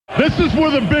This is where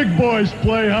the big boys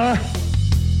play, huh?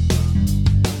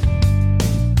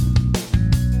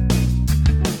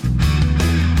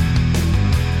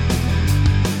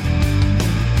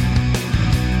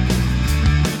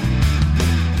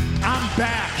 I'm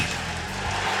back.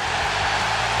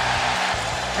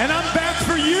 And I'm back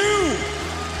for you.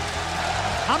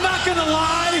 I'm not gonna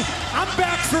lie, I'm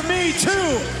back for me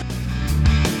too.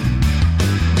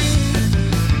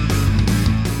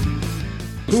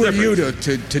 Who are you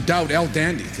to doubt El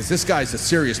Dandy? Because this guy's a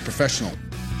serious professional.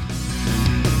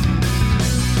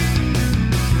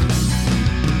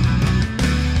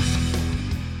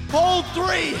 Hole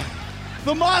 3,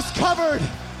 the moss-covered,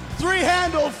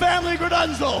 three-handled family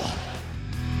Gradunzel.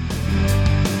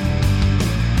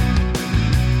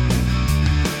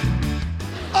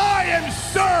 I am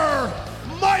Sir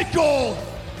Michael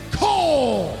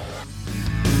Cole.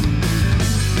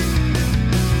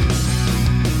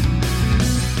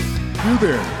 You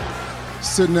there,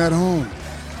 sitting at home.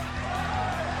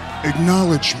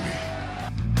 Acknowledge me.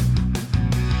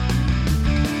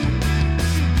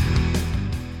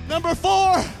 Number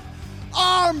 4,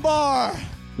 armbar.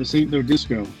 This ain't no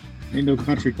disco. Ain't no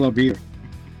country club either.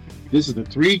 This is the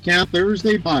 3 Count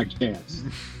Thursday podcast.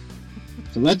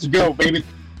 So let's go, baby.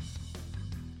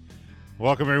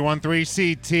 Welcome, everyone.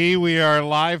 3CT. We are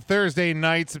live Thursday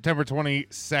night, September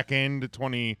 22nd,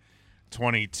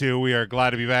 2022. We are glad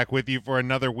to be back with you for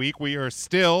another week. We are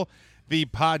still the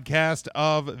podcast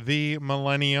of the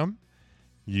millennium.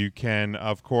 You can,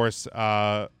 of course,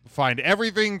 find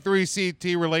everything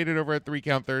 3CT related over at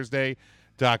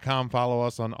 3countthursday.com. Follow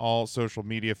us on all social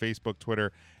media, Facebook,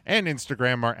 Twitter, and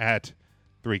Instagram are at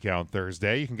 3Count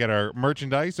Thursday. You can get our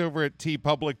merchandise over at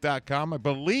tpublic.com. I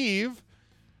believe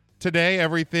today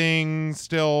everything's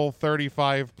still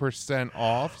 35%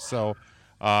 off, so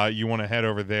you want to head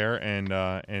over there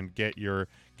and get your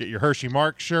Hershey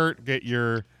Mark shirt, get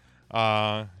your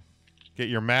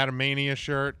Madamania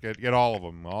shirt, get all of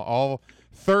them, all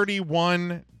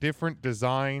 31 different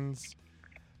designs,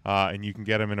 and you can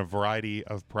get them in a variety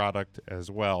of product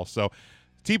as well. So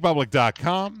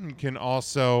tpublic.com. You can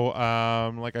also,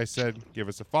 like I said, give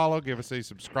us a follow, give us a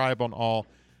subscribe on all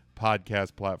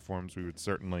podcast platforms. We would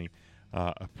certainly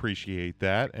appreciate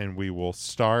that. And we will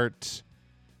start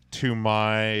to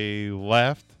my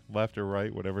left or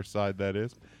right, whatever side that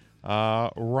is.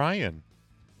 Ryan.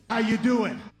 How you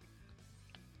doing?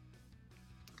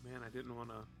 Man, I didn't want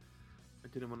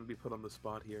to be put on the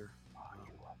spot here.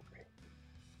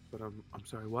 But I'm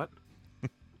sorry, what?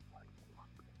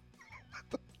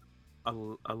 A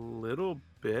little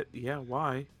bit, yeah.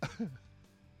 Why?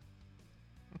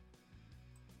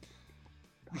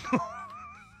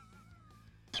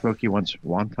 Smokey wants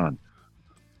wonton.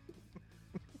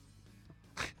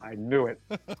 I knew it.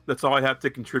 That's all I have to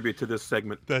contribute to this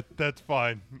segment. That's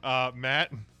fine.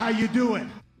 Matt. How you doing?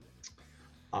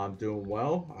 I'm doing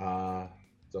well.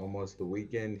 It's almost the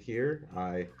weekend here.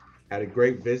 I had a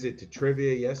great visit to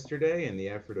trivia yesterday and the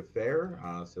Effort Affair,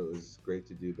 so it was great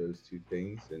to do those two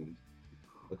things, and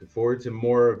looking forward to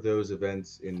more of those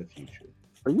events in the future.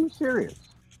 Are you serious?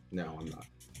 No, I'm not.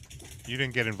 You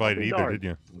didn't get invited either, did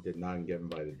you? I did not get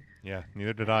invited. Yeah,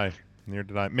 neither did I.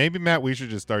 Maybe, Matt, we should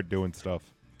just start doing stuff.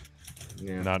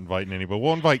 Yeah. Not inviting anybody.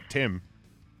 We'll invite Tim.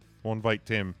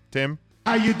 Tim?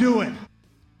 How you doing?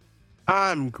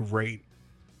 I'm great.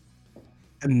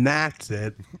 And that's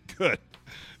it.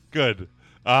 Good.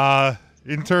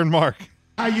 Intern Mark.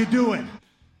 How you doing?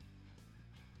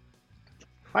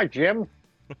 Hi, Jim.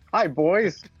 Hi,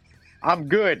 boys. I'm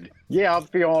good. Yeah, I'm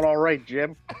feeling all right,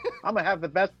 Jim. I'm going to have the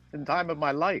best time of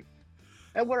my life.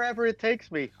 And wherever it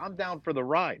takes me, I'm down for the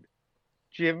ride.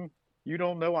 Jim, you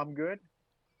don't know I'm good?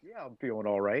 Yeah, I'm feeling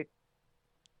all right.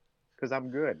 Because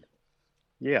I'm good.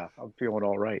 Yeah, I'm feeling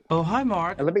all right. Oh, hi,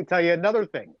 Mark. And let me tell you another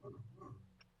thing.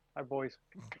 Hi, boys.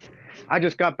 I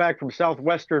just got back from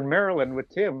southwestern Maryland with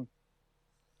Tim.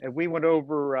 And we went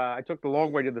over, I took the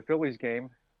long way to the Phillies game.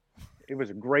 It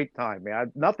was a great time,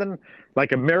 man. Nothing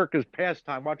like America's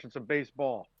pastime watching some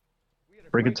baseball.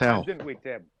 Bring a towel. Didn't we,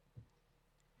 Tim?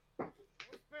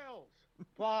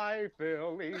 Fly,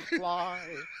 Phillies, fly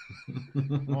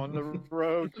on the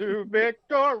road to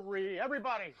victory.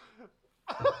 Everybody.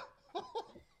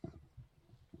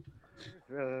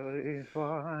 Phillies,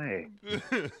 fly.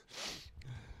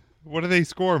 What do they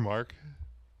score, Mark?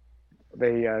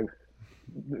 They, I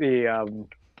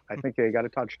think they got a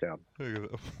touchdown.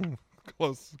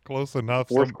 Close enough.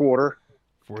 Fourth quarter.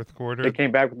 They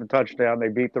came back with the touchdown. They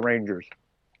beat the Rangers.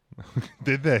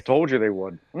 Did they? Told you they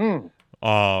would.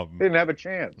 Didn't have a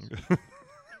chance.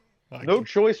 No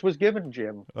choice was given,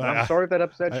 Jim. I'm sorry if that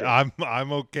upset you.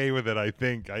 I'm okay with it. I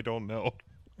think. I don't know.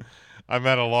 I'm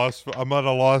at a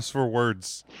loss for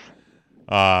words.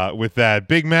 With that,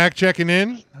 Big Mac checking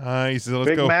in. He says, "Let's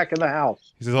Big go." Mac in the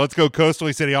house. He says, "Let's go Coastal."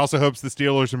 He said he also hopes the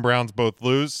Steelers and Browns both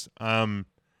lose. I'm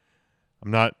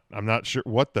not sure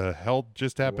what the hell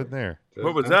just happened there.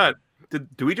 What was that?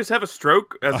 Do we just have a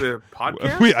stroke as a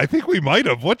podcast? I think we might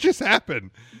have. What just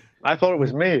happened? I thought it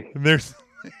was me. There's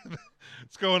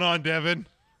what's going on, Devin?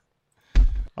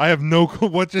 I have no clue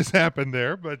what just happened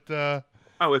there, but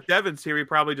if Devin's here, he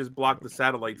probably just blocked the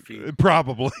satellite feed.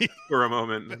 Probably for a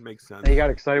moment. That makes sense. He got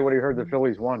excited when he heard the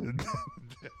Phillies won.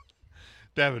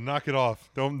 Devin, knock it off.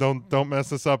 Don't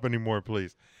mess us up anymore,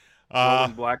 please.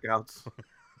 Rolling blackouts.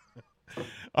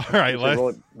 All right,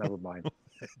 never mind.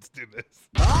 Let's do this.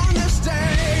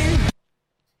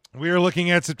 We are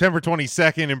looking at September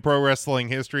 22nd in pro wrestling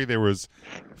history. There was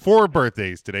 4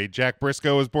 birthdays today. Jack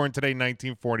Briscoe was born today,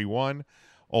 1941.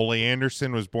 Ole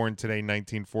Anderson was born today,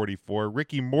 1944.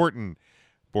 Ricky Morton,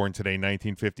 born today,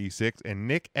 1956. And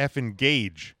Nick Effin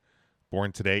Gage,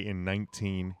 born today in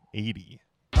 1980.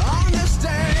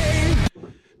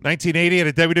 1980 at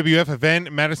a WWF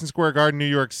event, Madison Square Garden, New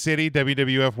York City,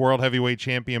 WWF World Heavyweight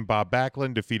Champion Bob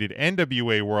Backlund defeated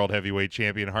NWA World Heavyweight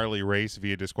Champion Harley Race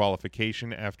via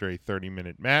disqualification after a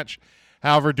 30-minute match.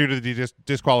 However, due to the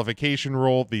disqualification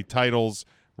rule, the titles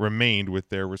remained with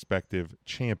their respective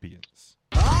champions.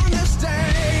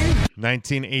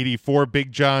 1984,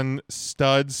 Big John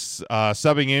Studs,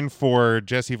 subbing in for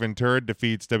Jesse Ventura,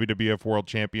 defeats WWF World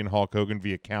Champion Hulk Hogan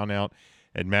via countout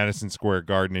at Madison Square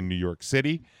Garden in New York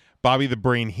City. Bobby the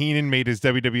Brain Heenan made his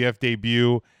WWF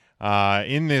debut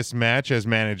in this match as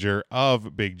manager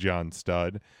of Big John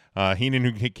Studd. Heenan,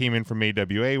 who came in from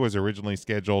AWA, was originally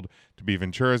scheduled to be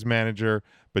Ventura's manager,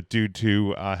 but due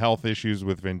to health issues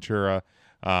with Ventura,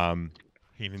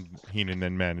 Heenan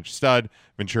then managed Studd.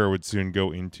 Ventura would soon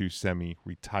go into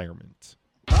semi-retirement.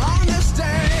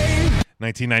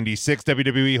 1996,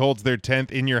 WWE holds their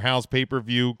 10th In Your House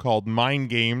pay-per-view called Mind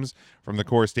Games from the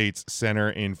Core States Center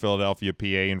in Philadelphia, PA,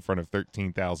 in front of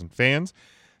 13,000 fans.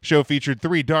 Show featured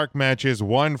 3 dark matches,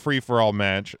 1 free-for-all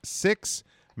match, 6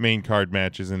 main card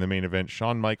matches. In the main event,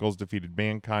 Shawn Michaels defeated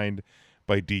Mankind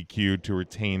by DQ to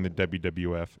retain the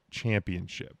WWF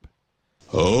Championship.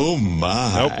 Oh,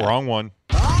 my. Nope, wrong one.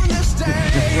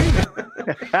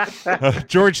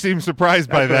 George seems surprised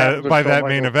by that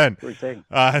main event.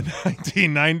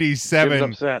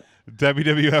 1997,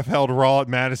 WWF held Raw at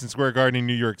Madison Square Garden in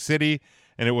New York City,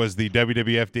 and it was the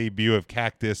WWF debut of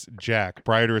Cactus Jack.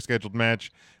 Prior to a scheduled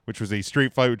match, which was a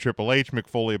street fight with Triple H,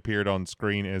 McFoley appeared on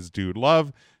screen as Dude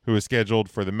Love, who was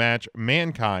scheduled for the match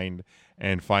Mankind,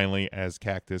 and finally as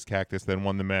Cactus. Cactus then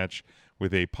won the match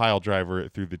with a pile driver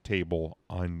through the table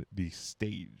on the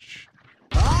stage.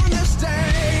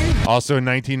 Also in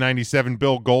 1997,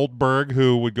 Bill Goldberg,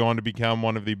 who would go on to become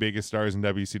one of the biggest stars in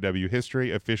WCW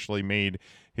history, officially made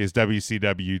his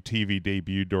WCW TV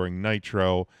debut during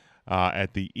Nitro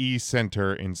at the E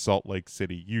Center in Salt Lake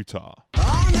City, Utah.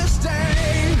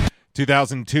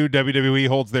 2002, WWE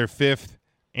holds their 5th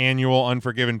annual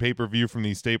Unforgiven pay-per-view from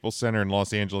the Staples Center in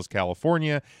Los Angeles,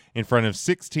 California, in front of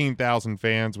 16,000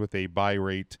 fans with a buy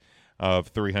rate of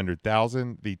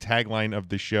 300,000. The tagline of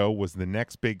the show was "The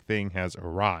next big thing has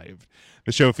arrived."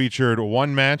 The show featured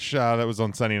 1 match that was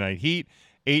on Sunday Night Heat,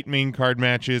 8 main card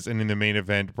matches, and in the main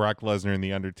event, Brock Lesnar and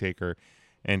The Undertaker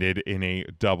ended in a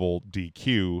double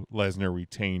DQ. Lesnar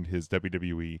retained his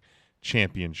WWE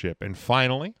Championship. And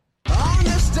finally,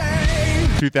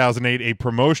 2008, a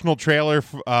promotional trailer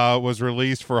was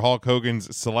released for Hulk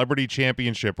Hogan's Celebrity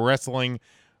Championship Wrestling,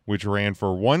 which ran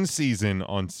for 1 season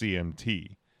on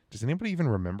CMT. Does anybody even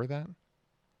remember that?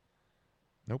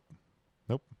 Nope.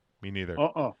 Me neither.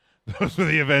 Those were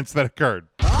the events that occurred.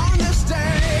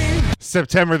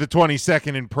 September the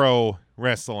 22nd in pro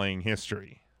wrestling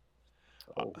history.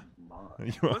 Oh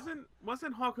my!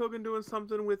 Wasn't Hulk Hogan doing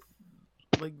something with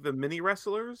like the mini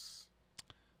wrestlers?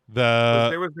 Was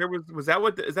that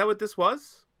what this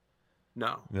was?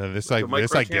 No. No, this I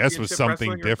guess was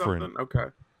something different. Okay.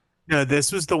 No,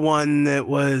 this was the one that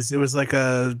was. It was like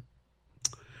a.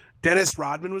 Dennis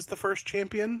Rodman was the first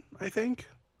champion, I think.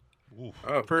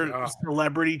 For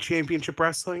Celebrity Championship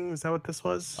Wrestling. Is that what this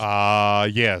was?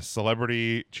 Yes,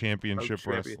 Celebrity Championship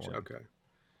Wrestling. Okay.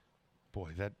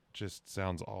 Boy, that just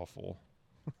sounds awful.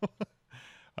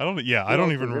 I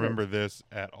don't even remember this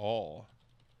at all.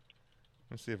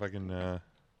 Let's see if I can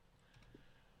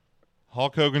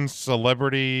Hulk Hogan's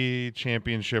Celebrity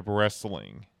Championship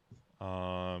Wrestling.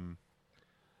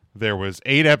 There was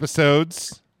 8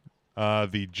 episodes.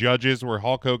 The judges were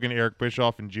Hulk Hogan, Eric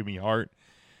Bischoff, and Jimmy Hart.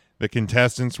 The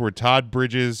contestants were Todd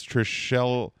Bridges,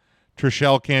 Trishelle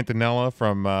Cantanella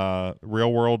from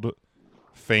Real World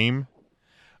fame,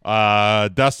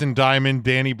 Dustin Diamond,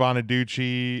 Danny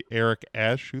Bonaducci, Eric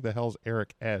Esch. Who the hell's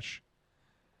Eric Esch?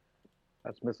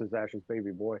 That's Mrs. Ash's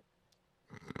baby boy.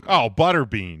 Oh,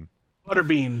 Butterbean.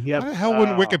 Butterbean, yep. How the hell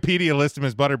wouldn't Wikipedia list him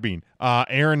as Butterbean?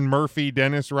 Aaron Murphy,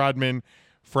 Dennis Rodman,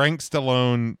 Frank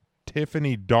Stallone,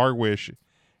 Tiffany Darwish,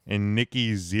 and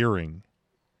Nikki Ziering.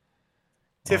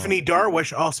 Tiffany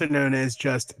Darwish, also known as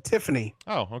just Tiffany.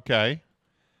 Oh, okay.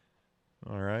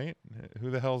 All right.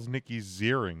 Who the hell's Nikki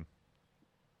Ziering?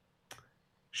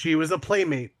 She was a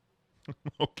playmate.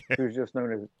 Okay. She was just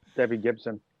known as Debbie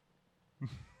Gibson.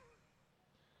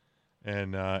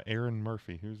 And Aaron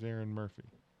Murphy. Who's Aaron Murphy?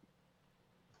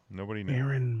 Nobody knows.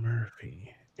 Aaron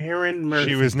Murphy. Aaron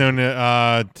Murphy. She was known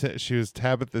to, she was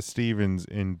Tabitha Stevens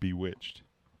in Bewitched.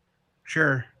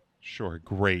 Sure. Sure,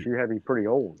 great. She had to be pretty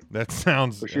old. That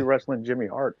sounds... Was she wrestling Jimmy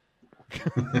Hart?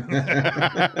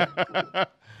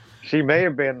 She may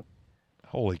have been.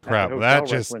 Holy crap. That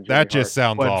just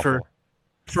sounds awful.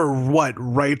 For what?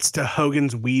 Rights to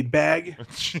Hogan's weed bag?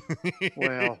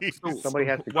 Well, somebody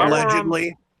has to...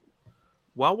 Allegedly.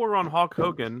 While we're on Hulk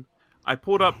Hogan, I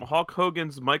pulled up Hulk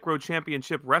Hogan's Micro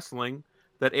Championship Wrestling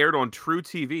that aired on True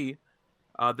TV.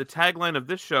 The tagline of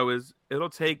this show is, "It'll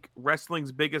take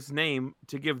wrestling's biggest name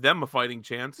to give them a fighting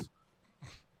chance."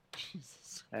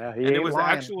 Jesus. And it was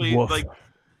actually like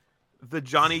the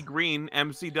Johnny Green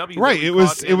MCW. Right. It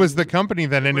was the company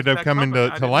that ended up coming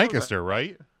to Lancaster,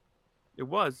 right? It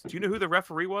was. Do you know who the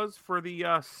referee was for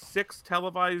the 6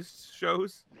 televised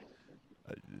shows?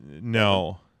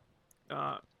 No.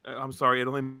 I'm sorry. It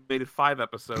only made it 5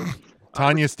 episodes.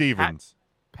 Tanya Stevens.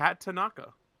 Pat Tanaka.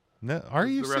 No, are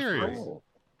you serious?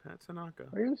 Pat Tanaka.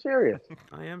 Are you serious?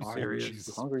 I am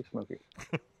serious. Hungry Smokey.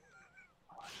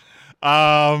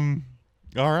 All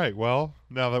right. Well,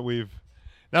 now that we've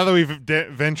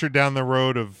ventured down the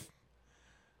road of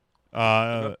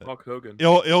Hulk Hogan,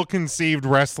 ill-conceived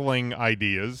wrestling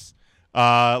ideas,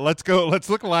 let's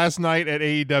look last night at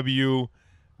AEW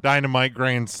Dynamite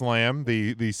Grand Slam,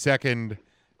 the second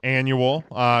annual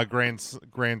Grand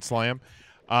Slam.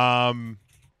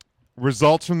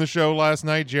 Results from the show last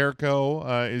night: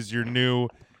 Jericho is your new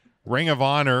Ring of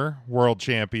Honor World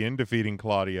Champion, defeating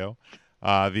Claudio.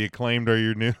 The Acclaimed are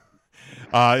your new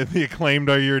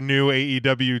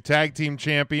AEW Tag Team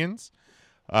Champions.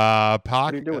 Pac,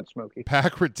 what are you doing, Smokey?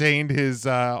 Pac retained his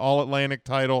All Atlantic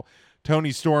title.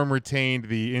 Tony Storm retained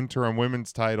the interim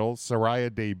women's title. Saraya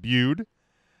debuted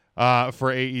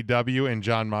for AEW, and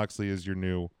Jon Moxley is your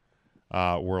new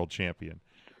world champion.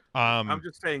 I'm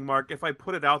just saying, Mark, if I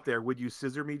put it out there, would you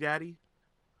scissor me, Daddy?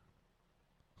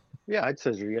 Yeah, I'd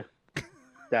scissor you,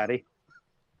 Daddy.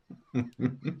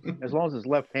 As long as it's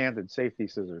left-handed safety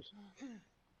scissors.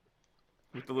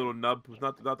 With the little nub,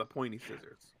 not the pointy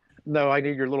scissors. No, I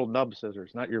need your little nub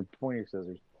scissors, not your pointy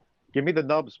scissors. Give me the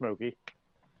nub, Smokey.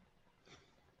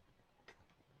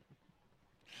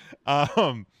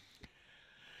 How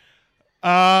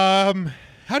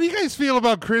do you guys feel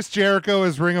about Chris Jericho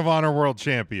as Ring of Honor World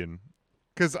Champion?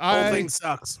 Because whole thing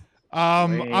sucks.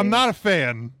 I'm not a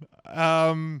fan.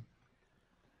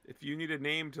 If you need a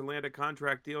name to land a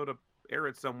contract deal to air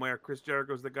it somewhere, Chris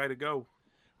Jericho's the guy to go.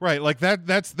 Right, like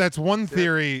that's one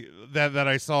theory that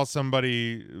I saw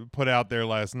somebody put out there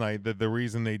last night, that the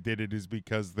reason they did it is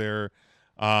because they're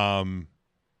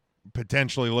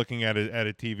potentially looking at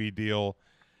a TV deal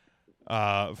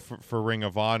for Ring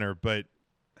of Honor, but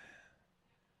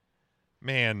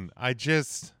man, I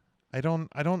don't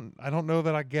know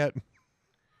that I get.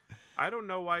 I don't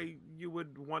know why you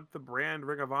would want the brand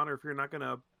Ring of Honor if you're not going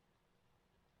to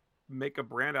make a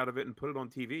brand out of it and put it on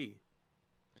TV.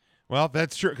 Well,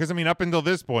 that's true, because I mean, up until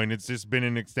this point, it's just been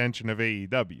an extension of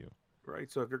AEW.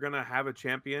 Right. So if you're going to have a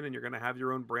champion and you're going to have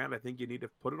your own brand, I think you need to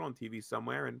put it on TV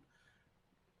somewhere. And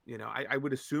you know, I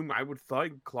would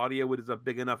think Claudio is a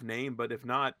big enough name, but if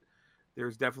not,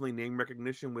 there's definitely name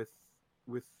recognition with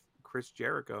Chris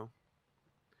Jericho.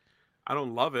 I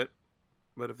don't love it,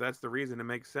 but if that's the reason, it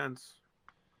makes sense.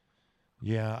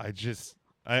 Yeah,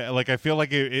 I feel like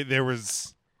there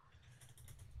was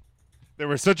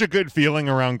such a good feeling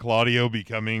around Claudio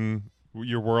becoming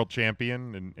your world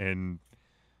champion, and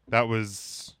that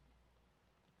was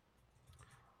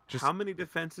just... How many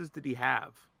defenses did he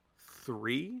have?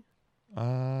 3?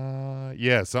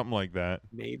 Yeah, something like that.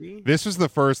 Maybe. This was the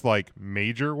first like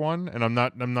major one, and I'm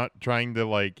not trying to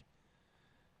like,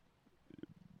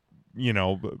 you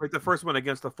know, like the first one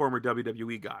against the former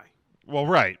WWE guy. Well,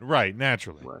 right,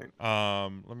 naturally. Right.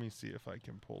 Let me see if I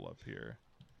can pull up here.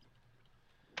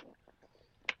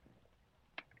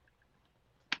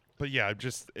 But yeah, I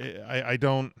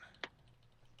don't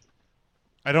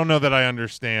know that I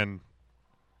understand.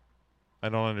 I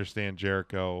don't understand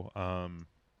Jericho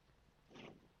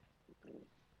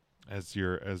as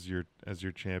your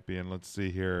champion. Let's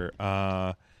see here.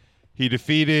 He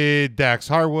defeated Dax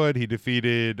Harwood. He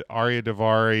defeated Arya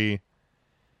Daivari.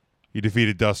 He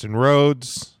defeated Dustin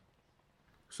Rhodes.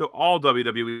 So all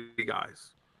WWE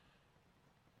guys.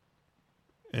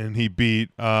 And he beat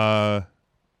Takeshita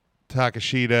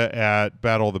at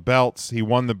Battle of the Belts. He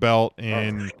won the belt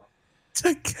in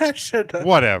Takeshita.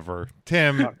 Whatever.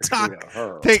 Tim,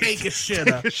 take a shit.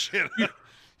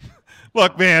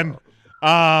 Look, man. He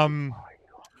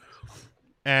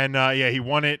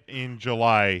won it in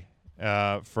July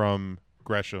from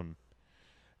Gresham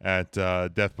at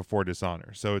Death Before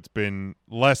Dishonor. So it's been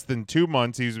less than 2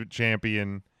 months. He's a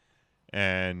champion,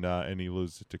 and he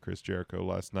loses to Chris Jericho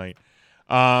last night.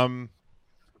 I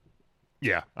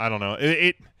don't know.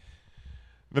 The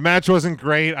match wasn't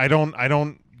great. I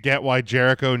don't get why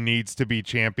Jericho needs to be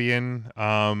champion.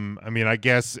 I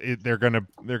guess they're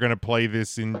gonna play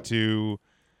this into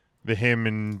the him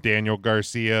and Daniel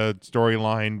Garcia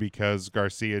storyline because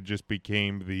Garcia just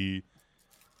became the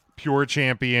pure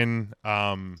champion.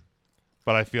 But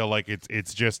I feel like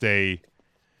it's just I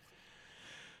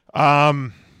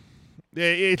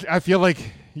feel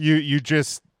like you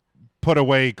just put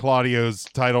away Claudio's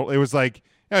title. It was like,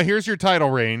 here's your title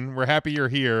reign. We're happy you're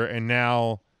here, and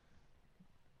now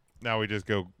we just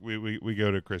go we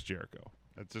go to Chris Jericho.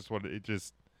 That's just what it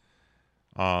just.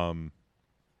 I'm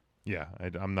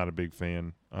not a big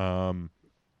fan.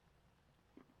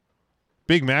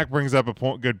 Big Mac brings up a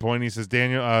good point. He says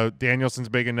Danielson's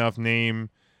big enough name,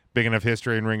 big enough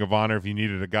history in Ring of Honor. If you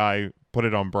needed a guy, put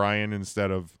it on Bryan instead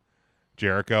of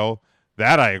Jericho.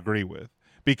 That I agree with,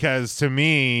 because to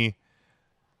me,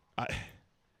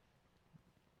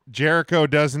 Jericho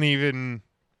doesn't even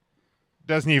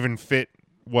fit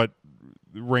what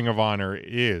Ring of Honor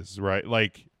is, right?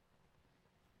 Like,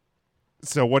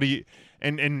 so what do you?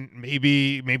 And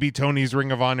maybe Tony's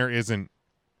Ring of Honor isn't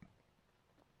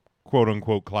quote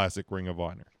unquote classic Ring of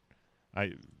Honor.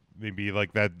 Maybe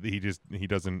like that he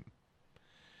doesn't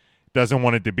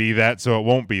want it to be that, so it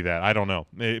won't be that. I don't know.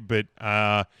 But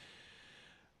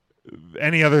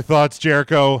any other thoughts,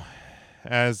 Jericho,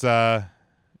 as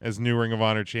new Ring of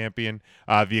Honor champion?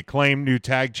 The Acclaimed new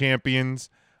tag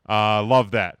champions. Love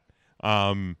that.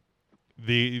 I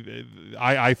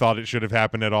thought it should have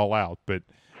happened at All Out, but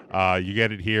you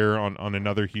get it here on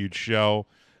another huge show.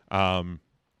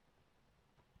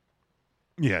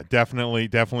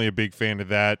 Definitely a big fan of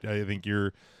that. I think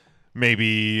you're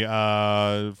maybe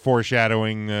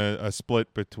foreshadowing a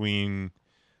split between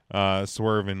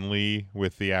Swerve and Lee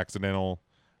with the accidental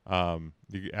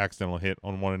hit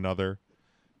on one another.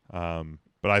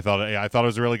 But I thought it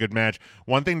was a really good match.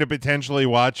 One thing to potentially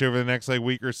watch over the next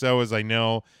week or so is I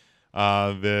know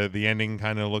the ending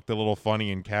kind of looked a little funny,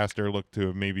 and Caster looked to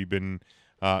have maybe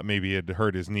had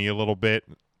hurt his knee a little bit.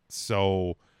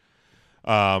 So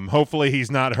hopefully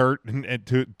he's not hurt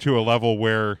to a level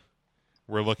where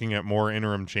we're looking at more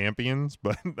interim champions.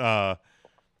 But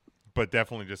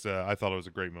definitely just I thought it was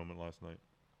a great moment last night.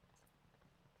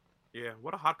 Yeah,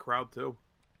 what a hot crowd too.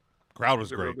 Crowd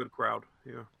was great. A real good crowd.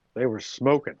 Yeah, they were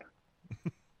smoking.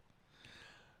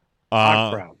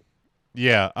 Hot crowd.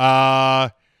 Yeah.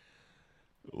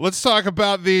 Let's talk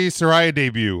about the Saraya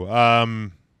debut.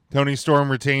 Toni Storm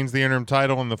retains the interim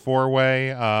title in the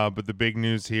 4-way, but the big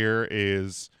news here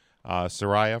is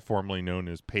Saraya, formerly known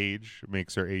as Paige,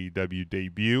 makes her AEW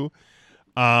debut.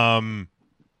 I'm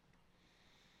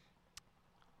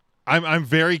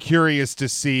very curious to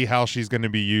see how she's going to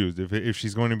be used. If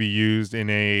she's going to be used in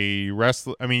a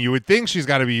wrestling, you would think she's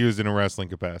got to be used in a wrestling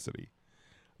capacity.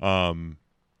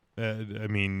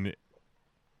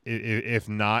 If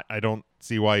not, I don't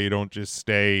see why you don't just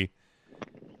stay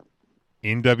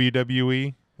in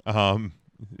WWE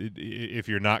if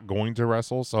you're not going to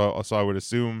wrestle. So I would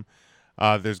assume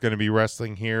there's going to be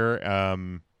wrestling here.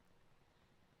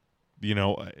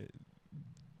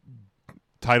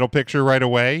 Title picture right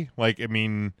away. What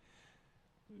do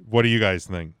you guys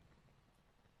think?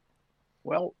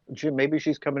 Well, Jim, maybe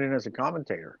she's coming in as a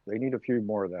commentator. They need a few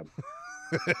more of them.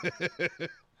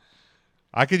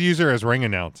 I could use her as ring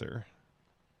announcer.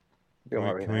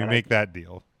 Can we make that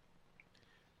deal?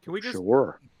 Can we just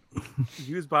sure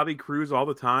use Bobby Cruz all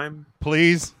the time?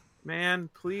 Please? Man,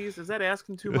 please. Is that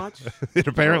asking too much? It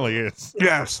apparently is.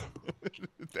 Yes.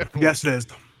 Yes, it is.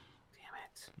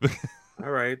 Damn it. All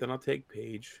right, then I'll take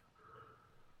Paige.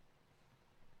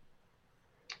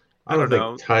 I don't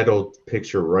think title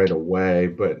picture right away,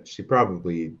 but she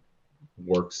probably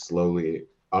works slowly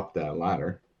up that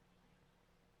ladder.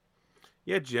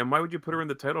 Yeah, Jim, why would you put her in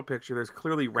the title picture? There's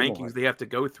clearly rankings they have to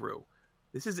go through.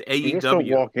 This is AEW. You just don't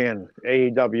walk in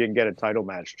AEW and get a title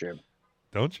match, Jim.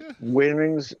 Don't you?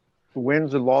 Winnings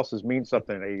wins and losses mean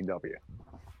something in AEW.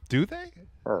 Do they?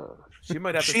 She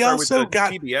might have to She start also with the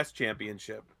got- TBS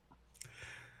championship.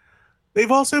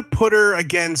 They've also put her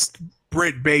against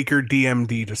Britt Baker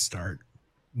DMD to start.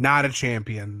 Not a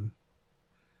champion.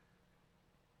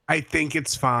 I think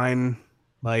it's fine.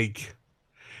 Like,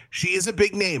 she is a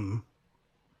big name.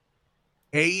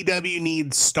 AEW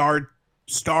needs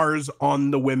stars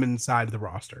on the women's side of the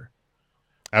roster.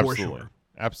 Absolutely. For sure.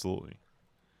 Absolutely.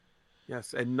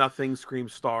 Yes, and nothing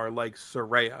screams star like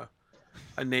Saraya,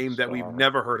 a name that we've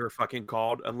never heard her fucking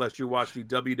called unless you watch the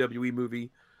WWE movie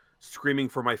Screaming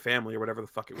for My Family or whatever the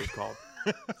fuck it was called.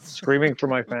 Screaming for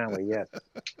My Family, yes.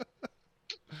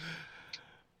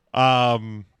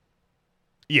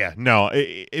 Yeah, no,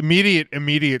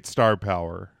 immediate star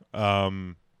power.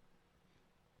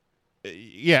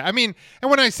 Yeah, I mean,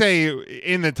 and when I say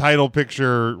in the title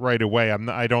picture right away,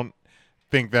 I don't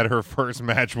think that her first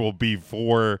match will be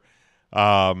for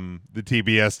the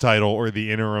TBS title or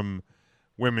the interim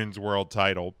women's world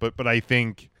title, but I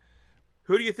think.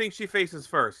 Who do you think she faces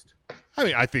first? I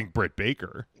mean, I think Britt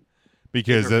Baker,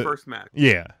 because her first match.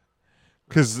 Yeah,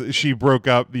 because she broke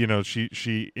up. You know,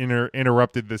 she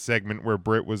interrupted the segment where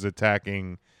Britt was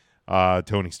attacking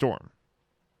Tony Storm.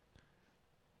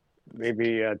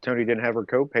 Maybe Tony didn't have her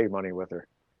co-pay money with her.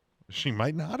 She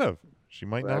might not have. She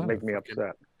might not. That'd make me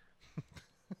upset.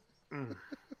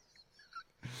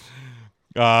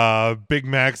 Big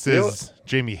Max's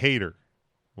Jamie Hayter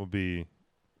will be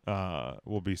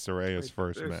Soraya's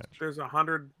first match. There's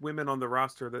 100 women on the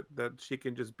roster that she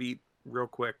can just beat real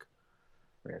quick.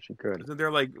 Yeah, she could. Isn't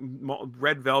there like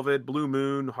Red Velvet, Blue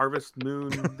Moon, Harvest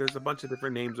Moon? There's a bunch of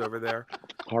different names over there.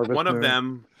 Harvest One Moon. of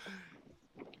them.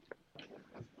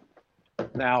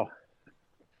 Now,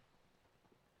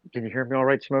 can you hear me all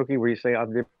right, Smokey? Where you say I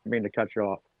didn't mean to cut you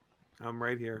off? I'm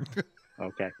right here.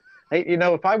 Okay. Hey,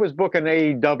 if I was booking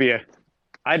AEW,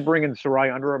 I'd bring in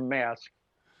Saraya under a mask,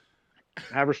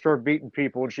 have her start beating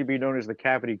people, and she'd be known as the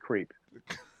Cavity Creep.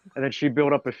 And then she'd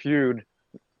build up a feud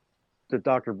to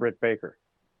Dr. Britt Baker.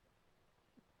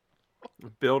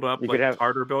 Build up, like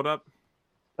Tartar build up?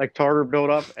 Like Tartar build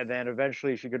up, and then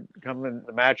eventually she could come in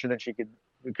the match, and then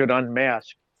we could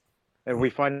unmask. And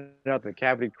we find out the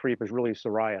Cavity Creep is really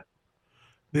Saraya.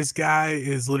 This guy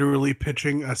is literally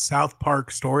pitching a South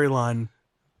Park storyline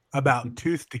about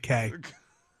tooth decay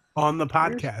on the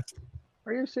podcast.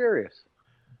 Are you serious?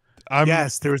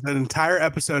 Yes, there was an entire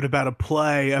episode about a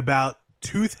play about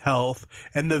tooth health,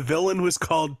 and the villain was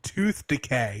called Tooth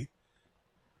Decay.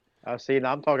 See,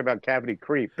 now I'm talking about Cavity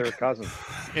Creep. They're cousins.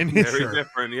 Very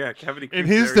different, yeah. Cavity Creep. In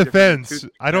his defense,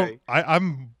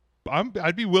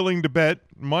 I'd be willing to bet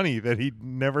money that he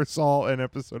never saw an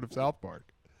episode of South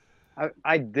Park.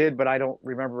 I did, but I don't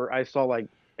remember. I saw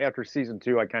after season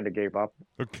 2, I kind of gave up.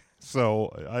 Okay,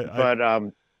 so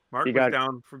Mark was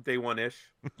down from day one-ish.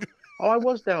 Oh, I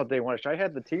was down day one-ish. I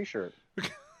had the T-shirt.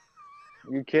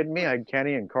 You kidding me? I had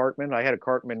Kenny and Cartman. I had a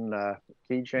Cartman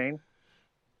keychain.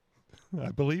 I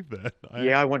believe that.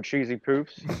 I want Cheesy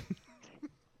Poops.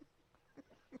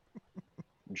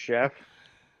 And Chef.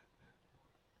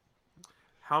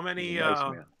 How many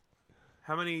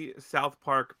South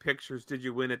Park pictures did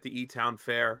you win at the E-Town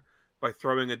Fair by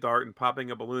throwing a dart and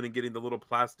popping a balloon and getting the little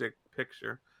plastic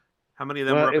picture? How many of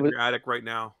them are up in your attic right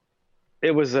now?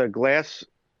 It was a glass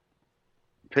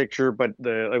picture, but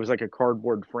it was like a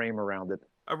cardboard frame around it.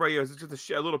 Oh, right, yeah, it was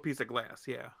just a little piece of glass,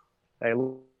 yeah.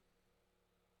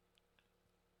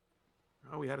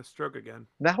 Oh, we had a stroke again.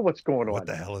 Now what's going on? What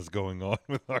the hell is going on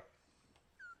with our...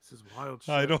 This is wild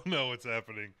shit. I don't know what's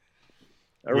happening.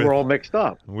 We're all mixed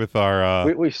up. With our...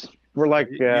 We're like...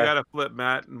 You got to flip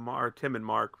Matt and Tim and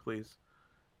Mark, please.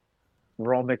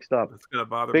 We're all mixed up. It's going to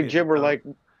bother me. Big Jim, we're like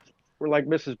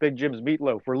Mrs. Big Jim's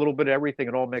meatloaf. We're a little bit of everything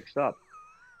and all mixed up.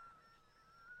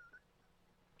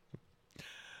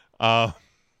 What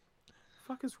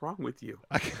the fuck is wrong with you?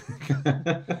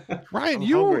 Ryan,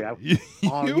 you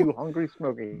hungry,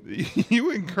 Smokey?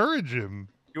 You encourage him.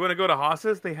 You want to go to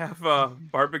Haas's? They have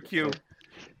barbecue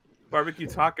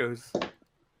tacos.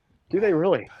 Do they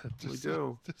really? We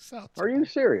do. Are you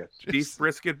serious? Beef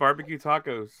brisket barbecue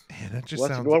tacos. Man, that just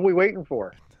What are we waiting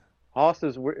for?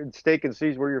 Haas's Steak and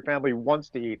Seas, where your family wants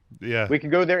to eat. Yeah. We can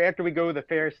go there after we go to the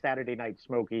fair Saturday night,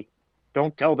 Smokey.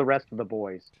 Don't tell the rest of the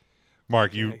boys.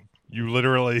 Mark, you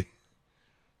literally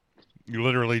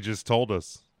just told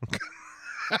us.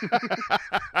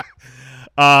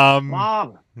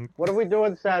 Mom, what are we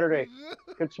doing Saturday?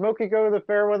 Could Smokey go to the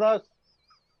fair with us?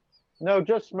 No,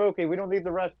 just Smokey. We don't need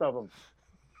the rest of them.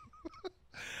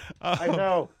 I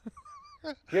know.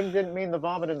 Jim didn't mean the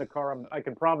vomit in the car. I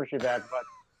can promise you that.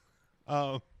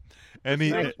 But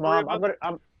Thanks, Mom.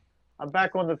 I'm I'm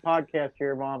back on the podcast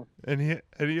here, Mom. Any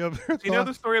other thoughts? Do you know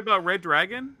the story about Red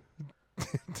Dragon?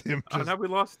 Tim Oh, now we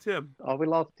lost Tim. Oh, we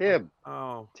lost Tim.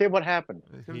 Oh, Tim, what happened?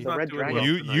 Tim's The not Red doing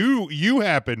Dragon. well. You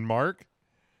happened, Mark.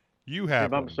 You Tim,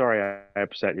 happened. I'm sorry I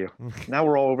upset you. Now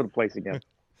we're all over the place again.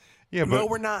 Yeah, no, but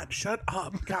we're not. Shut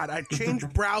up. God, I changed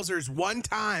browsers one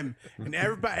time, and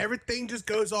everything just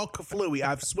goes all kaflooey.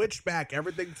 I've switched back.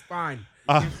 Everything's fine.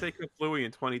 You can say Kaflooey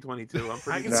in 2022. I'm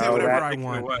pretty I can sure say whatever that I takes it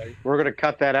want. away. We're going to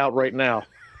cut that out right now.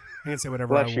 I can say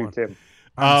whatever Bless I you, want. Tim.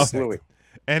 I'm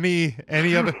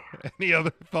any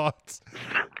other thoughts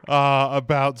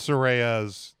about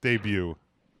Soraya's debut?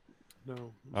 No. I'm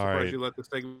All surprised right. you let the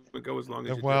segment go as long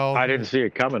as you Well, I didn't see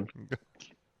it coming.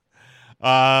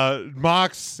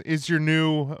 Mox is your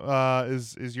new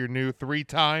is your new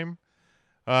 3-time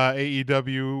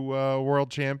AEW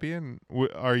world champion.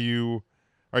 Are you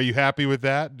happy with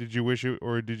that? Did you wish it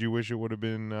would have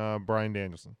been Bryan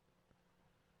Danielson?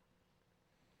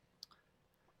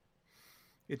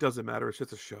 It doesn't matter. It's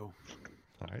just a show.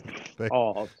 All right.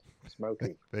 Oh,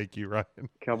 Smokey. Thank you, Ryan.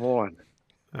 Come on.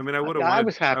 I mean, I would have. I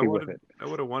was happy with it. I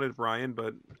would have wanted Bryan,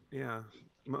 but yeah,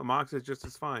 Mox is just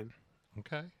as fine.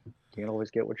 Okay. Can't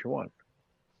always get what you want.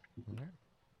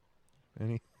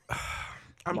 Any?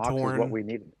 I'm Mox torn. is what we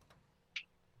needed.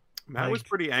 Matt was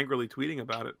pretty angrily tweeting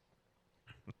about it.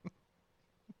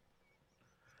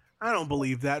 I don't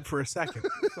believe that for a second.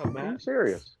 I'm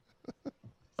serious.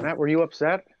 Matt, were you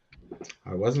upset?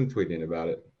 I wasn't tweeting about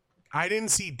it. I didn't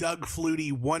see Doug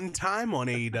Flutie one time on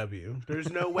AEW. There's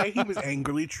no way he was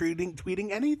angrily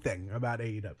tweeting anything about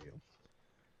AEW.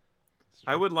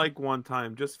 I would like one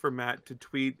time just for Matt to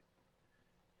tweet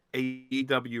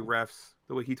AEW refs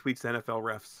the way he tweets NFL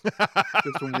refs.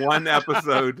 Just one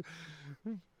episode.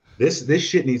 This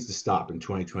shit needs to stop in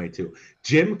 2022.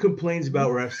 Jim complains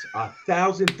about refs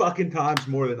 1,000 fucking times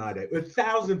more than I do.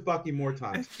 1,000 fucking more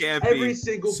times. Can't Every be.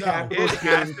 single So, Capitals it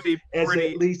has game to be has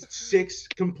pretty- at least 6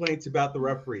 complaints about the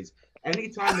referees.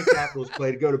 Anytime the Capitals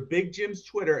play, to go to Big Jim's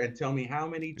Twitter and tell me how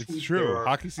many tweets It's true. there are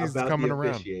Hockey season's about coming the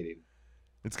around. officiating.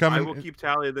 It's coming. I will keep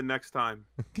tally the next time.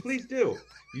 Please do.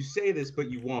 You say this,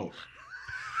 but you won't.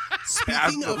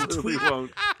 Speaking of Absolutely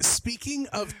won't. Speaking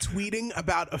of tweeting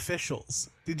about officials,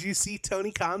 did you see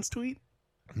Tony Khan's tweet?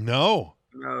 No.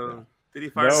 No. Did he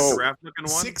fire No. the draft looking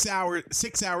one?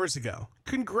 6 hours ago.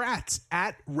 Congrats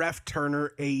at Ref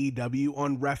Turner AEW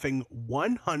on reffing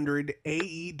 100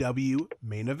 AEW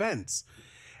main events.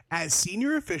 As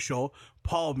senior official,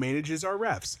 Paul manages our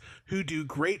refs, who do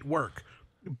great work,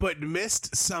 but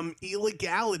missed some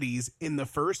illegalities in the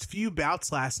first few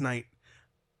bouts last night.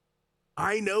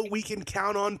 I know we can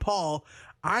count on Paul.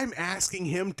 I'm asking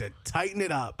him to tighten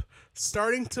it up,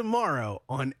 starting tomorrow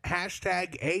on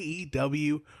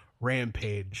 #AEW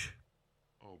Rampage.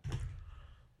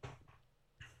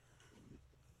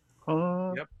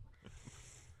 Yep.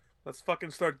 Let's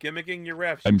fucking start gimmicking your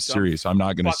refs. I'm you serious. dumb I'm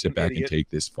not going to fucking sit back idiot. and take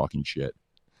this fucking shit.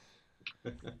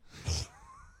 I'm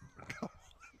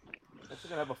just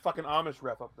gonna have a fucking Amish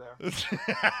ref up there.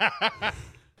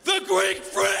 The Greek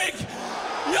Freak!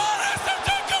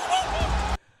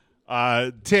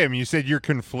 Tim, you said you're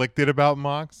conflicted about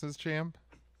Mox as champ?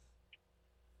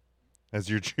 As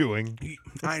you're chewing.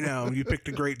 I know. You picked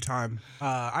a great time.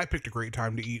 I picked a great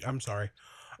time to eat. I'm sorry.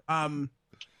 Well,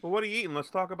 what are you eating? Let's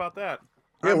talk about that.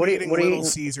 Yeah, I'm what are you- eating what are you Little eating?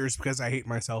 Caesars because I hate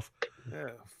myself. Yeah,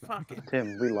 fuck it.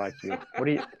 Tim, we like you. What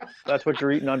do you? That's what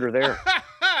you're eating under there.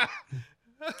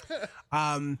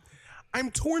 I'm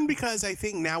torn because I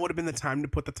think now would have been the time to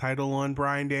put the title on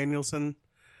Bryan Danielson.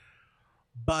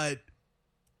 But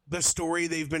the story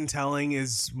they've been telling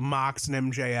is Mox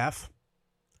and MJF.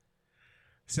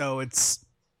 So it's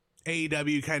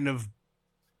AEW kind of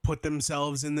put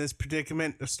themselves in this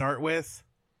predicament to start with.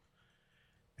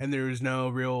 And there's no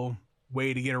real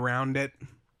way to get around it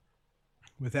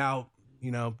without,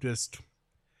 just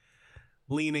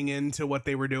leaning into what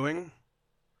they were doing.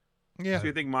 Yeah. So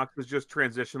you think Mox was just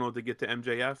transitional to get to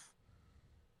MJF?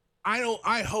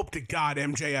 I hope to God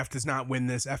MJF does not win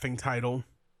this effing title.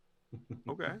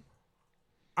 Okay.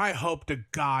 I hope to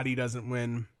God he doesn't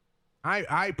win.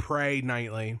 I pray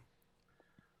nightly.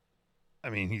 I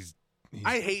mean, he's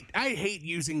I hate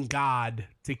using God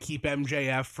to keep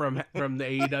MJF from the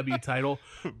AEW title.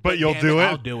 But you'll damn do it?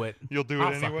 I'll do it. You'll do it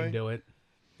I'll anyway? fucking do it.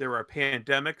 There are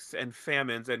pandemics and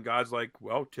famines, and God's like,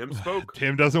 well, Tim spoke.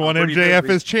 Tim doesn't I'm want pretty MJF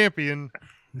busy. as champion.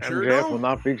 Sure MJF don't. will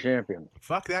not be champion.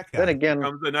 Fuck that guy. Then again,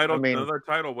 Comes another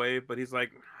title wave, but he's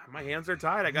like, my hands are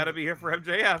tied. I got to be here for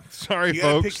MJF. Sorry, You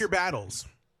gotta folks. pick your battles.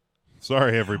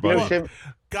 Sorry, everybody. You know, Tim,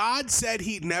 God said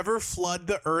he'd never flood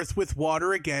the earth with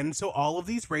water again, so all of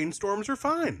these rainstorms are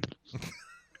fine.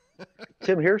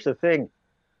 Tim, here's the thing.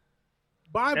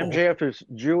 Bible. MJF is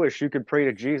Jewish. You could pray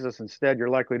to Jesus instead. You're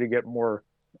likely to get more.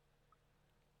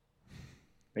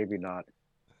 Maybe not.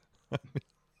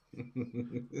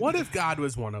 What if God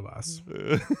was one of us?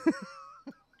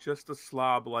 Just a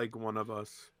slob like one of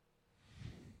us.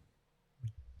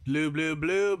 Blue, blue,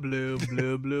 blue, blue,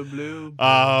 blue, blue, blue.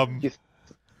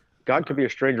 God could be a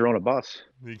stranger on a bus.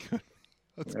 He could.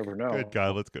 You never know. Good guy.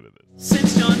 Let's go to this.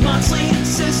 Since John Moxley,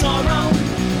 Cesaro,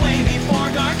 way before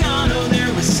Gargano,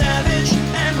 there was Savage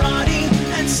and Roddy,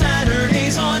 and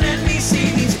Saturdays on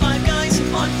NBC. These five guys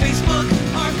on Facebook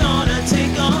are gonna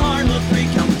take a hard look. 3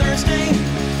 Count Thursday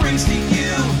brings to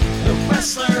you the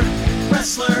wrestler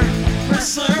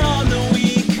on the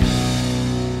week.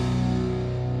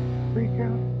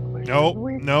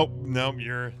 Nope.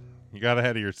 You got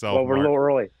ahead of yourself. Well, we're a little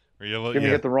early. You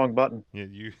hit the wrong button. Yeah,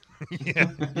 you.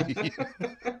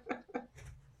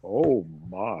 Oh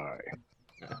my.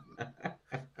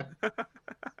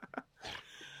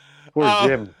 Poor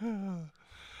Jim.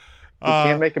 He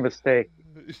can't make a mistake.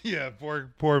 Yeah,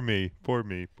 poor me.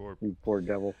 You poor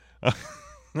devil.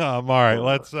 All right,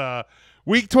 let's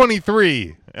week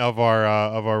 23 of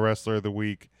our wrestler of the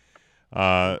week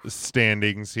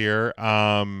standings here.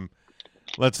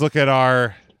 Let's look at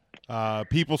our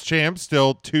People's Champs.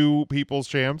 Still 2 People's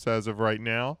Champs as of right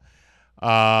now.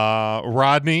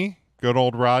 Rodney, good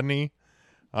old Rodney,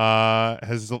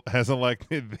 has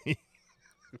elected the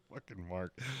fucking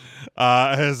Mark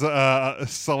has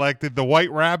selected the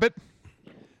White Rabbit.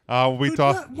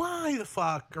 Why the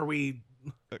fuck are we?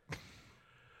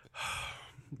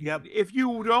 Yep. If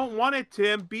you don't want it,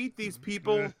 Tim, beat these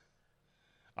people.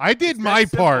 I did my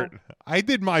part.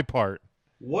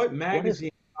 What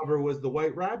magazine cover was the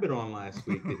White Rabbit on last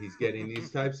week that he's getting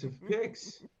these types of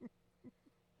picks?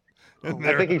 I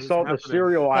think he saw the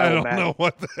cereal aisle. I don't know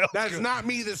what the hell. That's not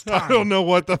me this time. I don't know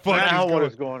what the fuck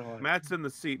is going on. Matt's in the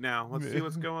seat now. Let's see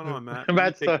what's going on, Matt.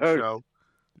 Matt's the host. Show.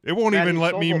 It won't even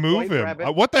let me move him.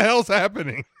 What the hell's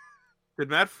happening? Did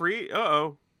Matt free?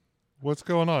 Uh-oh. What's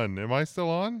going on? Am I still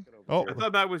on? Oh, I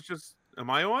thought Matt was just. Am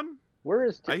I on? Where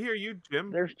is I hear you, Jim.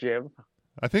 There's Jim.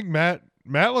 I think Matt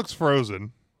looks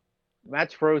frozen.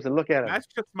 Matt's frozen. Look at him. Matt's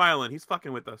just smiling. He's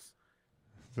fucking with us.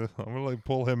 I'm gonna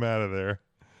pull him out of there.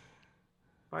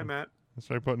 Bye, Matt. Let's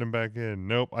try putting him back in.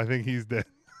 Nope, I think he's dead.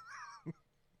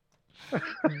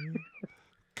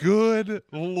 Good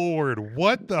Lord,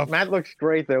 what the? Matt looks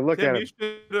great there. Look Tim, at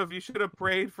him. You should have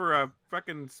prayed for a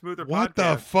fucking smoother. What podcast.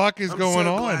 the fuck is going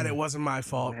so on? Glad it wasn't my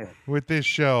fault with this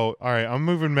show. All right, I'm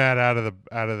moving Matt out of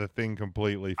the thing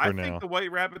completely for now. I think the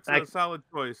White Rabbit's a solid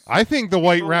choice. I think the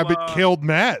White Rabbit killed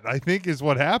Matt. I think is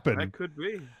what happened. That could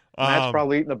be. Matt's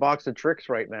probably eating a box of tricks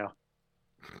right now.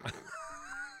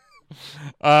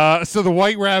 So the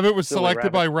White Rabbit was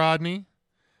selected by Rodney.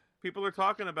 People are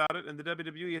talking about it, and the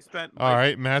WWE has spent. All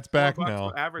right, Matt's back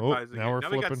now. Advertising. Now we're now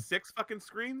flipping. We got 6 fucking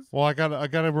screens. Well, I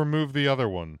gotta remove the other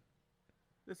one.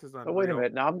 This is unreal. Oh, wait a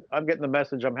minute. Now I'm getting the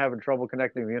message. I'm having trouble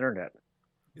connecting the internet.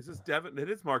 Is this Devin? It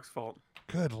is Mark's fault.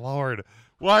 Good Lord,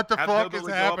 what the fuck is Go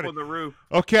up happening? on the roof.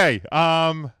 Okay,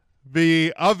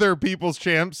 the other People's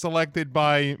Champ selected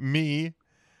by me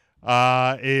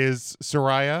is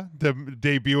Saraya,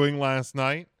 debuting last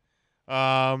night.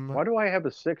 Why do I have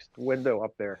a 6th window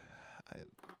up there?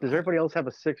 Does everybody else have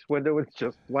a 6th window? It's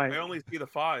just blank. I only see the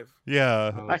 5.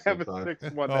 Yeah. I have a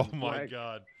 6th one. Oh my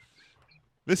God.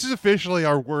 This is officially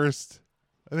our worst.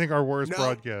 I think our worst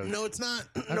broadcast. No, it's not.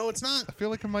 No, it's not. I feel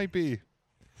like it might be.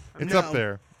 It's up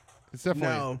there. It's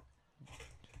definitely.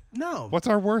 No. What's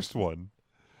our worst one?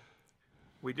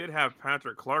 We did have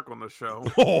Patrick Clark on the show.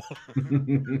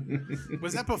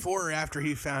 Was that before or after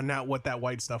he found out what that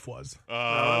white stuff was?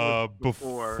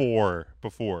 Before.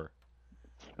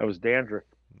 That was dandruff.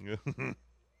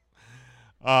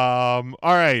 All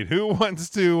right. Who wants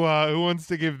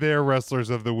to give their wrestlers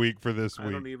of the week for this week?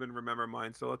 I don't even remember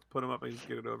mine, so let's put them up and just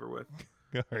get it over with.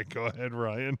 All right, go ahead,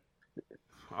 Ryan.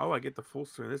 Oh, I get the full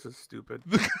screen. This is stupid.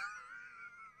 You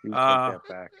take that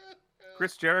back.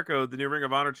 Chris Jericho, the new Ring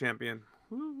of Honor champion.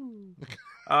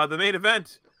 The main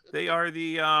event. They are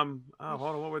the hold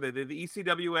on, what were they? They're the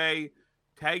ECWA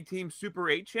Tag Team Super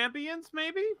 8 champions,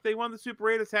 maybe? They won the Super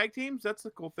 8 as tag teams. That's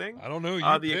a cool thing. I don't know.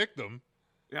 You picked them.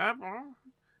 Yeah.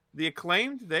 The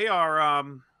Acclaimed, they are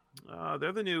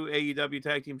they're the new AEW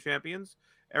Tag Team champions.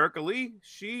 Erica Lee,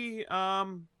 she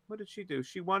what did she do?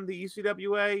 She won the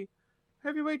ECWA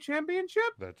Heavyweight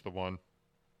Championship. That's the one.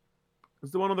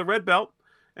 It's the one on the red belt.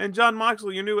 And John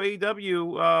Moxley, your new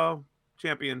AEW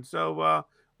champion. So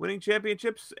winning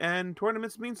championships and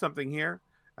tournaments mean something here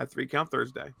at 3 Count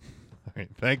Thursday. All right,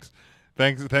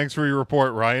 thanks for your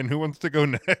report, Ryan. Who wants to go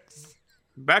next?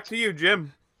 Back to you,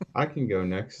 Jim. I can go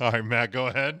next. All right, Matt, go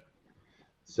ahead.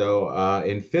 So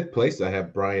in fifth place, I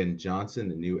have Brian Johnson,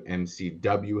 the new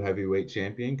MCW heavyweight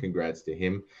champion. Congrats to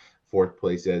him. Fourth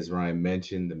place, as Ryan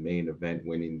mentioned, the main event,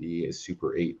 winning the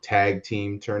Super 8 Tag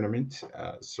Team Tournament.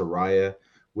 Saraya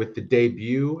with the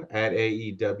debut at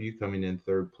AEW, coming in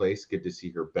third place. Good to